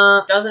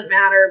Lana doesn't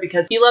matter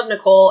because he loved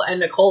Nicole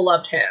and Nicole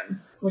loved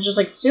him, which is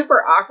like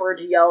super awkward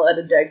to yell at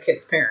a dead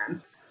kid's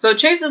parents. So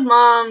Chase's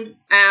mom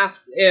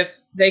asks if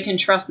they can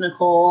trust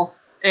Nicole,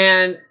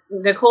 and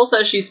Nicole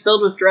says she's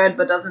filled with dread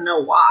but doesn't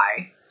know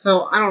why.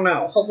 So I don't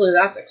know. Hopefully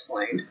that's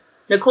explained.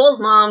 Nicole's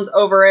mom's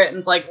over it and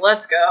is like,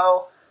 let's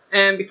go.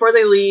 And before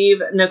they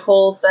leave,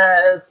 Nicole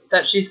says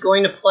that she's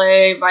going to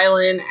play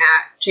violin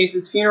at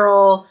Chase's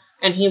funeral,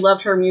 and he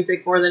loved her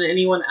music more than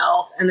anyone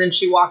else. And then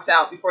she walks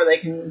out before they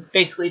can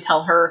basically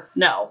tell her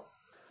no.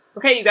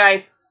 Okay, you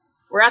guys,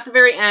 we're at the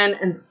very end,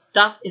 and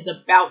stuff is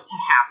about to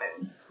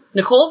happen.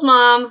 Nicole's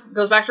mom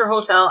goes back to her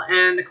hotel,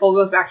 and Nicole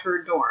goes back to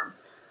her dorm.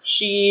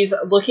 She's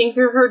looking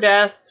through her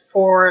desk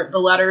for the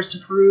letters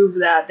to prove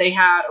that they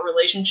had a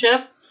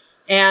relationship,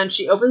 and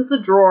she opens the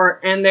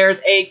drawer, and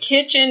there's a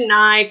kitchen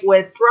knife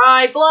with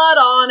dried blood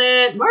on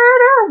it.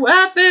 Murder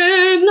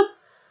weapon!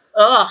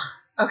 Ugh.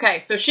 Okay,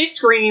 so she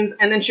screams,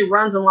 and then she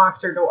runs and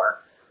locks her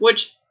door.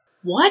 Which,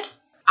 what?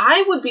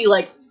 I would be,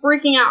 like,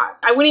 freaking out.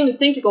 I wouldn't even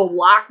think to go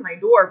lock my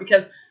door,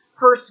 because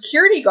her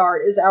security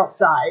guard is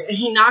outside, and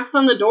he knocks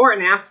on the door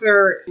and asks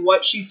her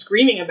what she's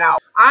screaming about.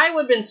 I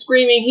would have been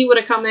screaming. He would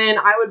have come in.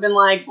 I would have been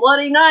like,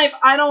 bloody knife,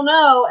 I don't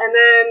know. And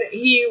then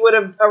he would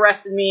have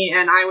arrested me,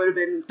 and I would have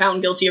been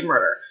found guilty of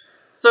murder.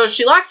 So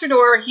she locks her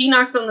door. He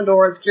knocks on the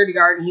door, the security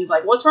guard, and he's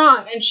like, what's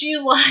wrong? And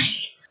she's like,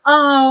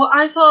 oh,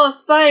 I saw a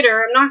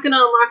spider. I'm not going to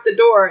unlock the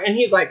door. And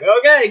he's like,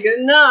 okay, good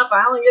enough.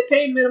 I only get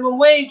paid minimum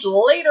wage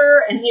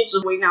later. And he's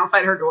just waiting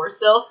outside her door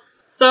still.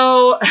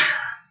 So,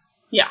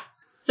 yeah.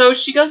 So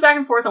she goes back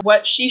and forth on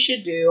what she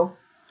should do,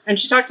 and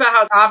she talks about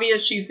how it's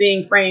obvious she's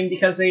being framed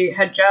because they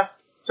had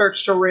just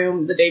searched her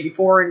room the day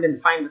before and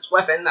didn't find this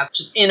weapon that's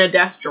just in a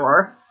desk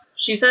drawer.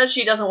 She says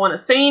she doesn't want to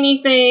say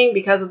anything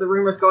because of the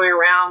rumors going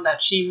around that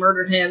she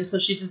murdered him, so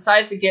she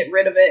decides to get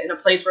rid of it in a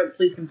place where the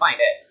police can find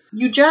it.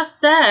 You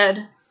just said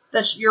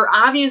that you're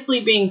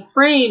obviously being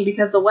framed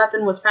because the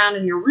weapon was found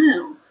in your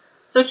room.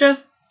 So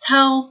just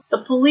tell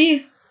the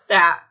police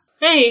that,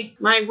 hey,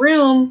 my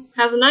room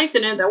has a knife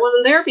in it that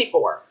wasn't there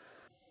before.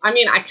 I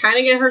mean, I kind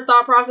of get her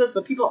thought process,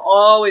 but people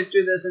always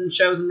do this in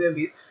shows and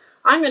movies.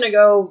 I'm going to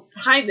go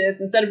hide this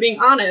instead of being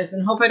honest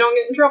and hope I don't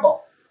get in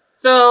trouble.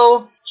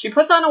 So she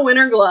puts on a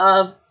winter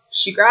glove,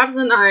 she grabs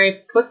the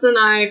knife, puts the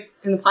knife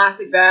in the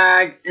plastic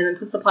bag, and then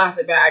puts the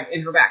plastic bag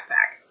in her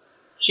backpack.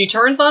 She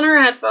turns on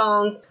her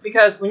headphones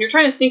because when you're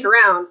trying to sneak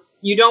around,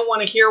 you don't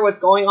want to hear what's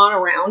going on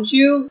around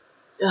you.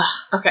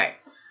 Ugh, okay.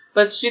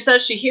 But she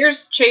says she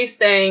hears Chase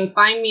saying,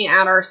 find me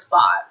at our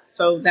spot.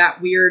 So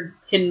that weird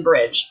hidden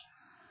bridge.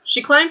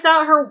 She climbs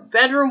out her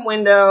bedroom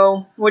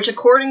window, which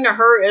according to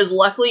her is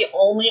luckily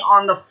only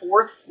on the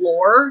 4th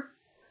floor.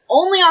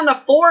 Only on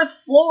the 4th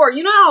floor!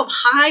 You know how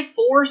high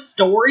 4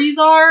 stories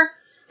are?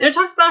 And it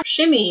talks about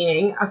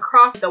shimmying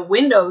across the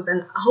windows,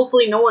 and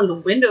hopefully no one's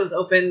windows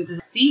open to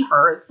see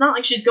her. It's not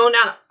like she's going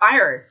down a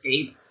fire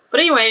escape.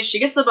 But anyway, she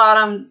gets to the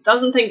bottom,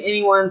 doesn't think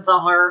anyone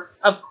saw her.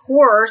 Of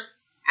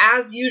course,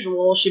 as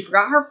usual, she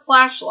forgot her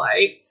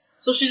flashlight,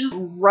 so she's just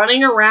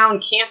running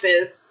around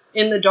campus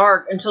in the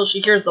dark until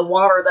she hears the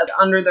water that's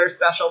under their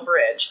special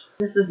bridge.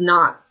 This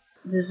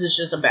is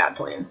just a bad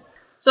plan.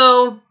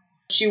 So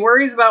she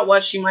worries about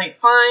what she might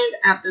find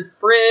at this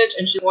bridge,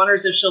 and she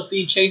wonders if she'll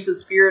see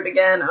Chase's spirit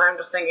again. And I'm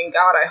just thinking,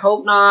 God, I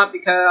hope not,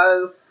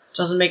 because it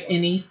doesn't make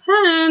any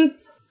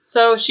sense.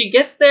 So she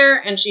gets there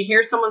and she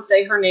hears someone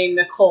say her name,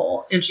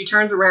 Nicole, and she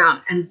turns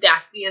around, and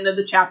that's the end of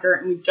the chapter,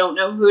 and we don't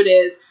know who it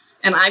is.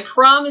 And I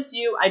promise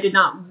you, I did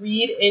not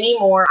read any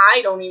more.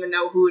 I don't even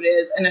know who it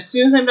is. And as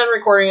soon as I'm done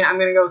recording it, I'm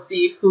going to go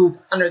see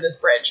who's under this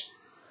bridge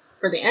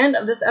for the end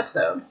of this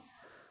episode.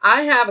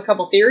 I have a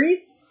couple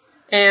theories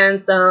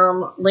and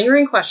some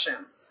lingering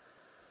questions.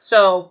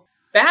 So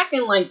back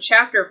in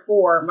chapter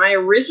 4, my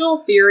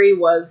original theory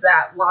was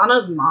that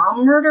Lana's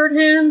mom murdered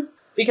him,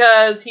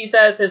 because he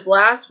says his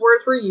last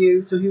words were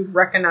you, so he would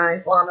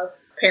recognize Lana's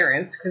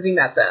parents because he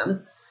met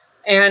them.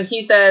 And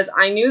he says,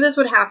 I knew this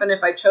would happen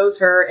if I chose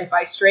her, if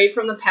I strayed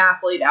from the path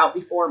laid out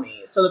before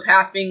me. So the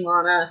path being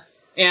Lana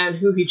and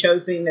who he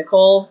chose being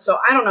Nicole. So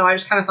I don't know, I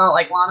just kind of thought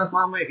Lana's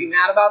mom might be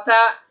mad about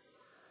that.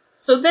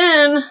 So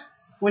then,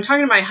 when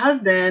talking to my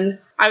husband,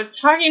 I was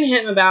talking to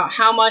him about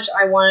how much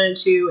I wanted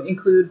to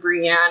include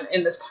Brienne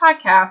in this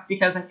podcast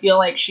because I feel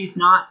like she's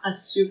not a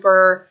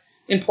super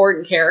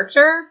important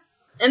character.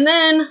 And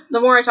then, the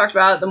more I talked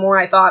about it, the more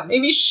I thought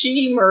maybe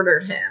she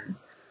murdered him.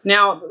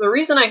 Now, the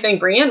reason I think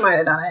Brienne might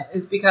have done it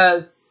is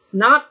because,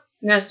 not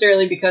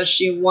necessarily because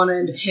she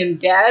wanted him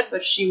dead,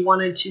 but she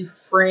wanted to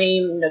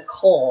frame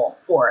Nicole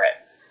for it.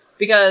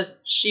 Because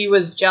she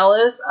was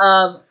jealous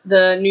of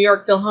the New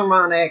York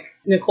Philharmonic,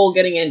 Nicole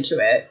getting into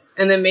it.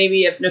 And then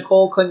maybe if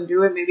Nicole couldn't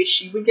do it, maybe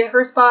she would get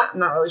her spot. I'm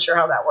not really sure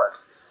how that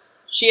works.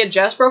 She had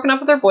just broken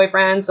up with her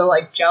boyfriend, so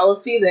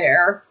jealousy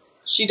there.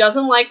 She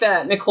doesn't like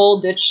that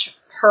Nicole ditched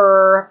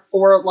her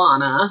for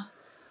Lana.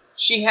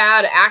 She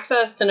had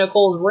access to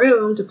Nicole's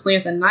room to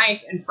plant the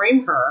knife and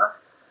frame her.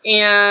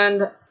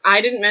 And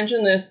I didn't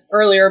mention this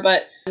earlier,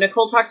 but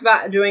Nicole talks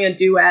about doing a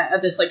duet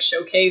at this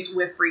showcase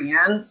with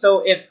Brienne.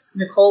 So if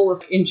Nicole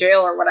was in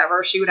jail or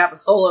whatever, she would have a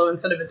solo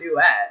instead of a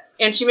duet.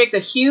 And she makes a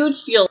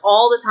huge deal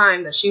all the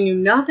time that she knew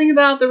nothing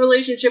about the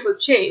relationship with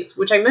Chase,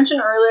 which I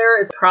mentioned earlier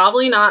is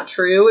probably not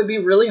true. It'd be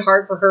really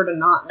hard for her to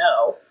not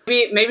know.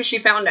 Maybe she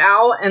found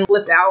out and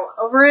flipped out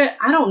over it.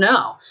 I don't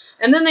know.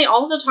 And then they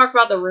also talk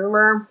about the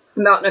rumor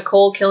about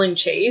Nicole killing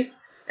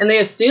Chase, and they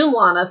assume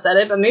Lana said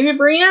it, but maybe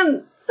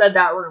Brienne said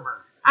that rumor.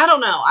 I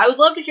don't know. I would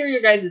love to hear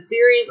your guys'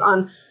 theories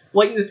on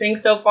what you think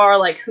so far,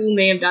 who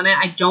may have done it.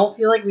 I don't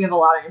feel like we have a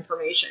lot of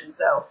information,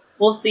 so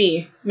we'll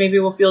see. Maybe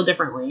we'll feel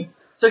differently.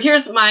 So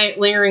here's my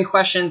lingering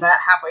questions at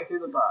halfway through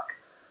the book.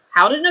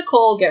 How did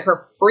Nicole get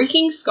her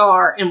freaking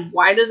scar, and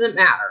why does it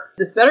matter?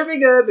 This better be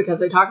good because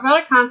they talk about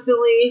it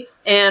constantly,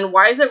 and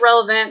why is it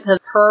relevant to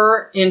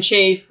her and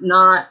Chase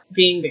not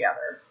being together?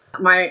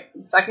 My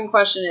second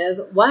question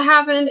is, what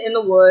happened in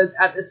the woods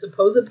at this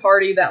supposed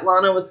party that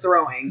Lana was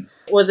throwing?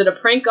 Was it a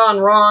prank gone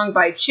wrong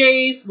by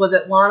Chase? Was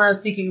it Lana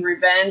seeking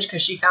revenge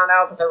because she found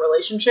out about their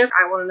relationship?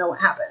 I want to know what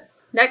happened.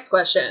 Next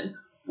question.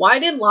 Why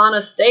did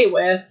Lana stay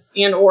with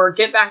and or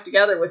get back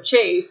together with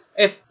Chase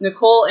if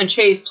Nicole and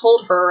Chase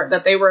told her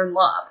that they were in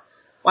love?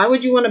 Why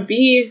would you want to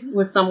be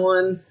with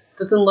someone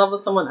that's in love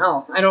with someone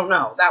else? I don't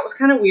know. That was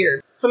kind of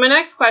weird. So my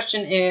next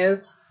question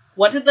is,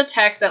 what did the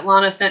text that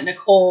Lana sent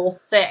Nicole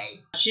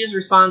say? She just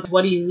responds,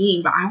 what do you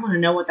mean? But I want to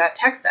know what that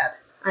text said.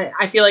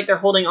 I feel like they're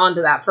holding on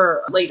to that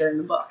for later in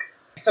the book.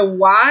 So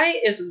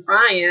why is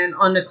Ryan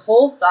on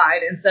Nicole's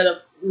side instead of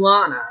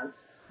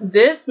Lana's?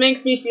 This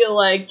makes me feel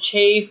like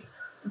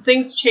the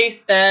things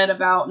Chase said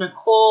about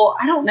Nicole,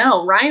 I don't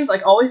know. Ryan's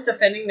always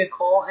defending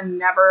Nicole and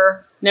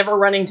never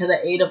running to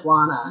the aid of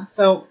Lana.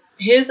 So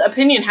his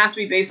opinion has to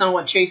be based on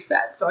what Chase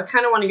said. So I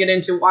kind of want to get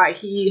into why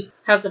he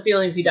has the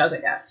feelings he does, I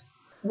guess.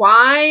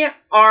 Why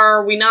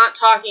are we not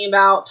talking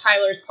about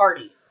Tyler's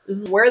party?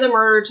 This is where the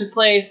murder took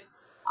place.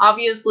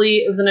 Obviously,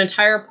 it was an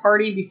entire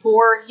party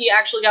before he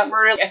actually got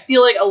murdered. I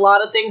feel like a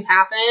lot of things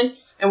happened,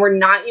 and we're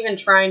not even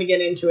trying to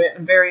get into it.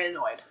 I'm very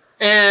annoyed.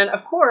 And,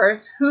 of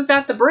course, who's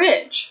at the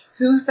bridge?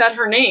 Who said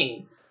her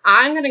name?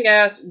 I'm going to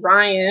guess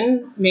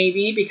Ryan,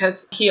 maybe,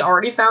 because he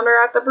already found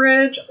her at the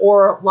bridge,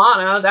 or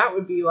Lana. That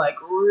would be,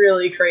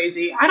 really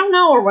crazy. I don't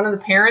know, or one of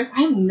the parents.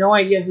 I have no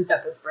idea who's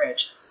at this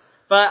bridge.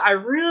 But I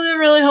really,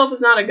 really hope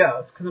it's not a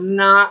ghost, because I'm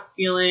not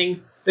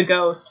feeling the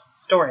ghost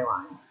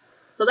storyline.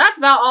 So that's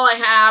about all I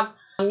have.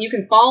 You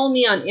can follow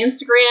me on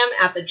Instagram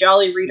at the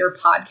Jolly Reader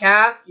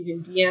Podcast. You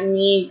can DM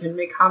me. You can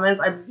make comments.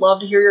 I'd love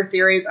to hear your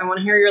theories. I want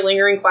to hear your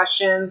lingering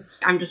questions.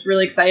 I'm just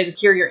really excited to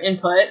hear your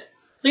input.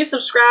 Please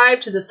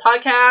subscribe to this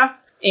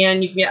podcast,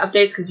 and you can get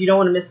updates because you don't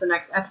want to miss the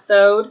next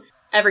episode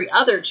every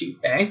other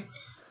Tuesday.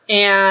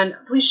 And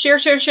please share.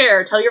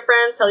 Tell your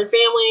friends, tell your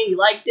family you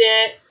liked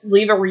it.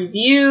 Leave a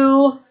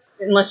review.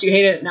 Unless you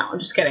hate it. No, I'm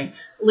just kidding.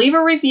 Leave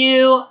a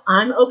review.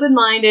 I'm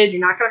open-minded.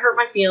 You're not going to hurt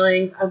my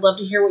feelings. I'd love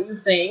to hear what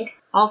you think.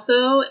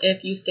 Also,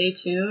 if you stay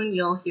tuned,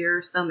 you'll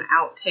hear some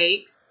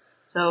outtakes.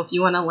 So if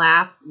you want to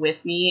laugh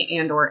with me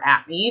and or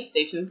at me,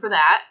 stay tuned for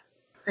that.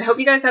 I hope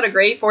you guys had a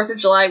great 4th of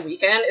July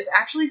weekend. It's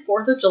actually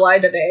 4th of July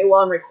today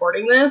while I'm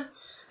recording this.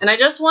 And I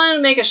just wanted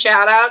to make a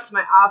shout out to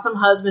my awesome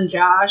husband,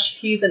 Josh.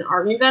 He's an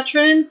Army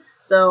veteran,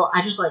 so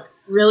I just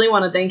really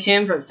want to thank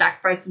him for the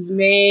sacrifices he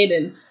made,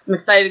 and I'm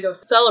excited to go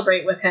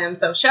celebrate with him.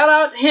 So shout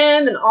out to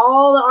him and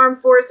all the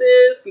armed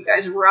forces. You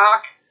guys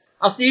rock.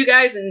 I'll see you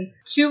guys in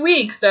 2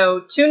 weeks,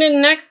 so tune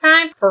in next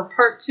time for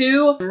part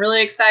 2. I'm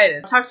really excited.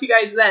 I'll talk to you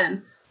guys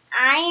then.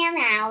 I am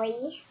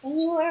Allie, and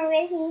you were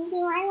listening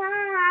to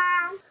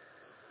my mom.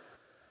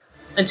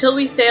 Until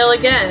we sail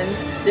again,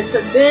 this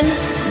has been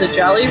the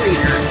Jolly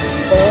Reader.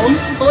 Bon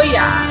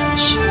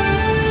voyage!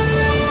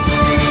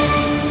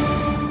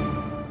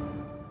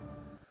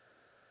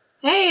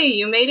 Hey,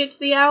 you made it to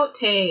the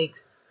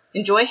outtakes.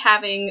 Enjoy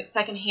having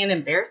secondhand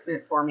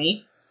embarrassment for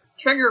me.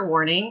 Trigger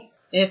warning,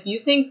 if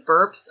you think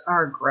burps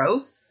are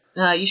gross,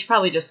 you should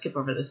probably just skip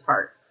over this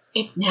part.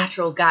 It's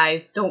natural,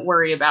 guys. Don't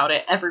worry about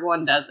it.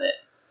 Everyone does it.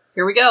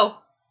 Here we go.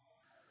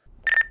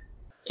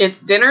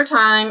 It's dinner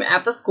time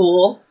at the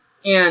school,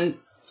 and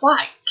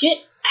fly, get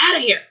out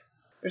of here.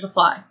 There's a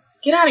fly.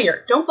 Get out of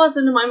here. Don't buzz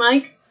into my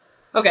mic.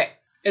 Okay,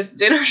 it's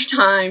dinner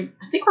time.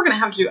 I think we're going to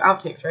have to do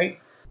outtakes, right?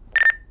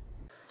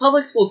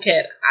 Public school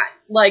kid.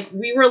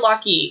 We were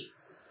lucky.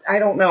 I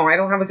don't know. I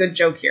don't have a good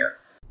joke here.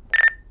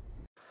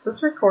 Is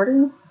this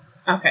recording?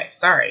 Okay,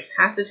 sorry.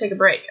 Have to take a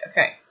break.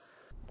 Okay.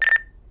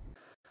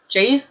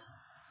 Jace?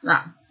 No,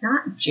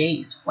 not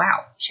Jace.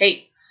 Wow.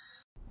 Chase.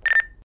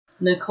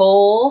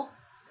 Nicole.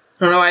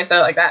 I don't know why I said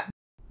it like that.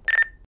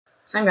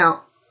 Time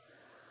out.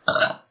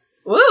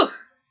 Woo!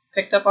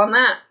 Picked up on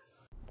that.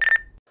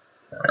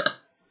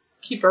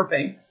 Keep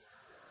burping.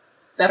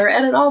 Better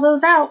edit all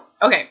those out.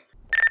 Okay.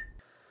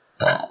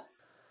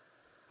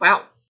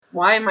 Wow.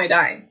 Why am I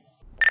dying?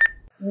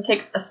 Let me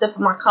take a sip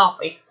of my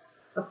coffee.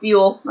 The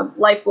fuel. My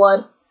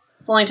lifeblood.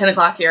 It's only 10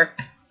 o'clock here.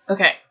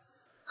 Okay.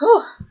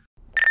 Whew.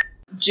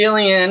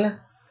 Jillian.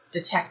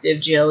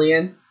 Detective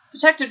Jillian.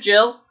 Detective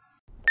Jill.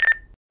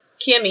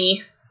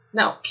 Kimmy.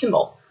 No,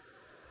 Kimball.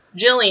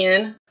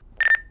 Jillian.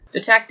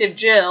 Detective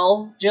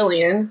Jill.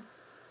 Jillian.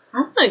 I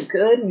want a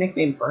good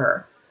nickname for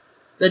her.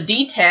 The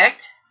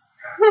Detect.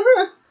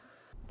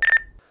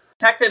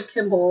 Detective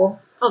Kimball.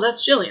 Oh,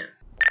 that's Jillian.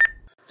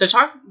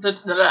 Detective.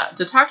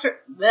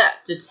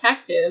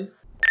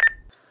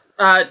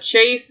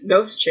 Chase.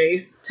 Ghost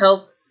Chase.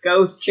 Tells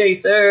Ghost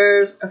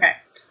Chasers. Okay.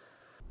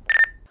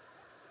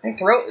 My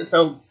throat is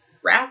so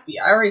raspy.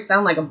 I already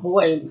sound like a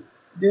boy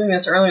doing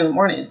this early in the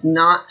morning. It's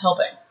not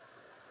helping.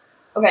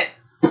 Okay.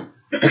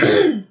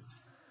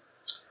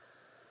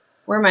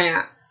 Where am I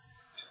at?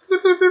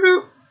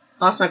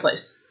 Lost my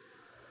place.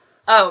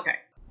 Oh, okay.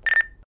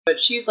 But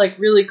she's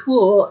really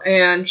cool,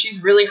 and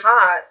she's really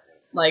hot.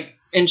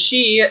 And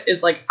she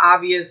is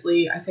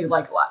obviously, I say a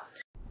lot.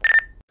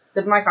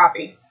 Sip my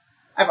coffee.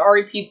 I've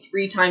already peed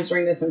 3 times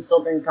during this and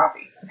still drinking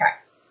coffee. Okay.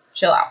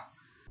 Chill out.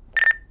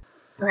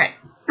 Okay.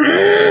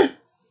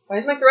 Why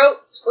is my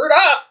throat screwed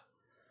up?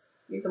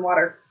 Need some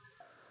water.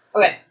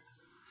 Okay.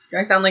 Do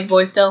I sound like a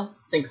boy still?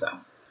 Think so.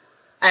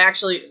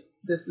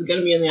 This is going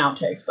to be in the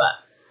outtakes, but.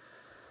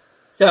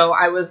 So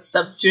I was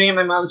substituting at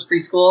my mom's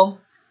preschool,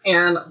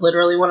 and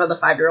literally one of the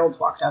 5-year-olds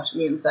walked up to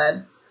me and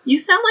said, "You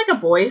sound like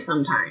a boy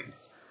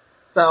sometimes."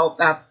 So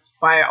that's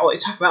why I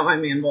always talk about my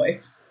man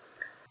voice.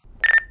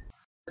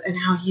 And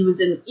how he was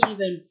an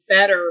even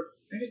better.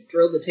 I just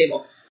drilled the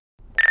table.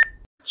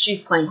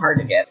 She's playing hard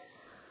to get.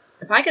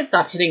 If I could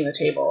stop hitting the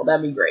table,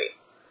 that'd be great.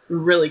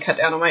 Really cut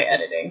down on my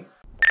editing.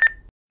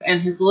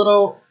 And his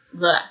little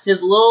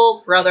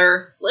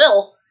brother,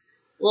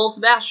 Lil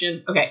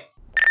Sebastian. Okay.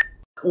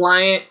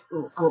 Lion.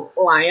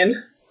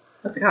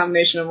 That's a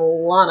combination of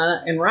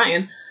Lana and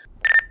Ryan.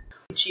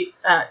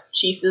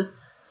 Cheeses.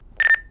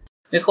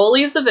 Nicole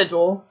leaves the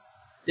vigil.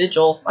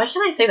 Why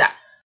can't I say that?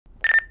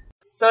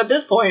 So at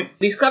this point,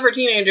 these clever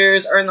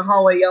teenagers are in the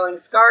hallway yelling,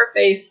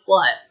 "Scarface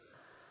slut."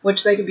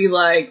 Which they could be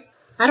I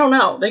don't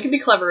know. They could be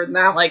clever than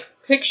that.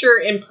 Picture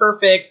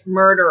imperfect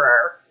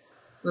murderer.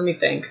 Let me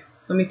think.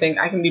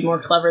 I can be more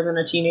clever than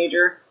a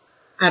teenager.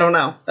 I don't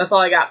know. That's all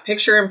I got.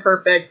 Picture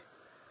imperfect,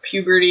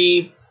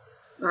 puberty.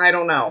 I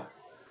don't know.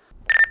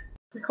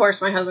 Of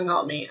course, my husband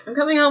called me. I'm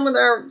coming home with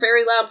our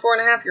very loud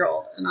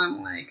 4.5-year-old. And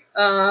I'm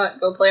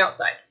go play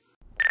outside.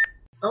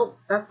 Oh,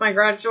 that's my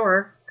garage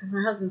door. Because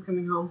my husband's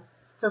coming home.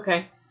 It's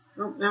okay.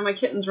 Oh, now my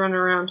kitten's running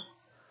around.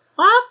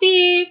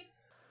 Floppy!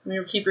 I'm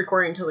going to keep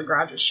recording until the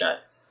garage is shut.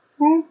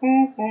 Drink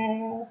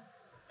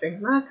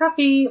my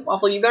coffee.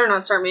 Waffle, you better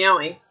not start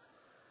meowing.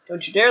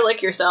 Don't you dare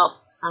lick yourself.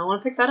 I don't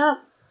want to pick that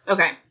up.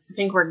 Okay, I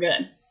think we're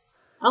good.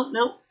 Oh,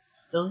 no.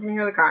 Still can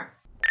hear the car.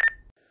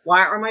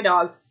 Why are my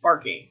dogs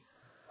barking?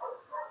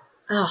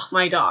 Ugh,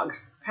 my dog.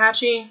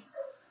 Patchy.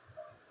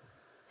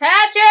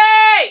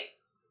 Patchy!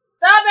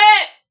 Stop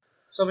it!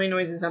 So many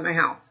noises at my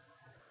house.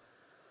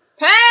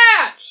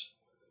 Patch!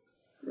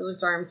 Really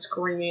sorry I'm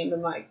screaming into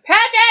the mic.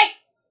 Patchy!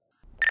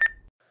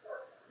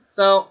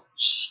 So,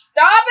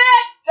 stop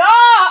it,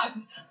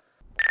 dogs!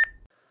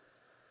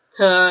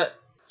 To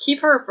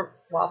keep her from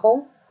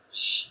Waffle.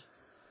 Shh.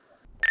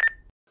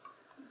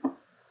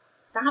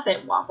 Stop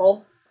it,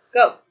 Waffle.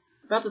 Go. I'm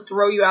about to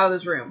throw you out of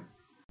this room.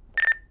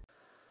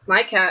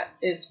 My cat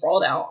is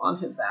sprawled out on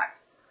his back.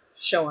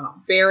 Showing off.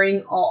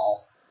 Bearing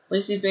all. At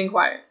least he's being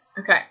quiet.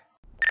 Okay.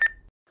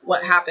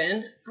 What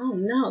happened? Oh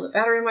no, the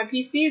battery in my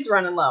PC is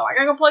running low. I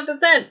gotta go plug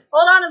this in.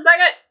 Hold on a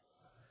second.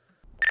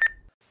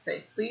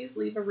 Say, please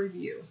leave a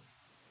review.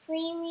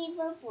 Please leave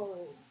a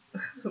blue.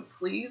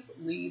 Please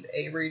leave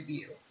a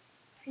review.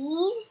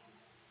 Please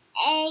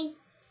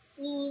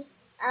leave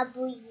a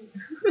blue.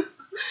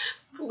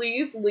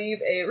 Please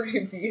leave a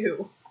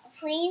review.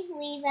 Please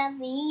leave a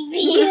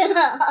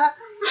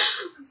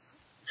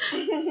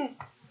review.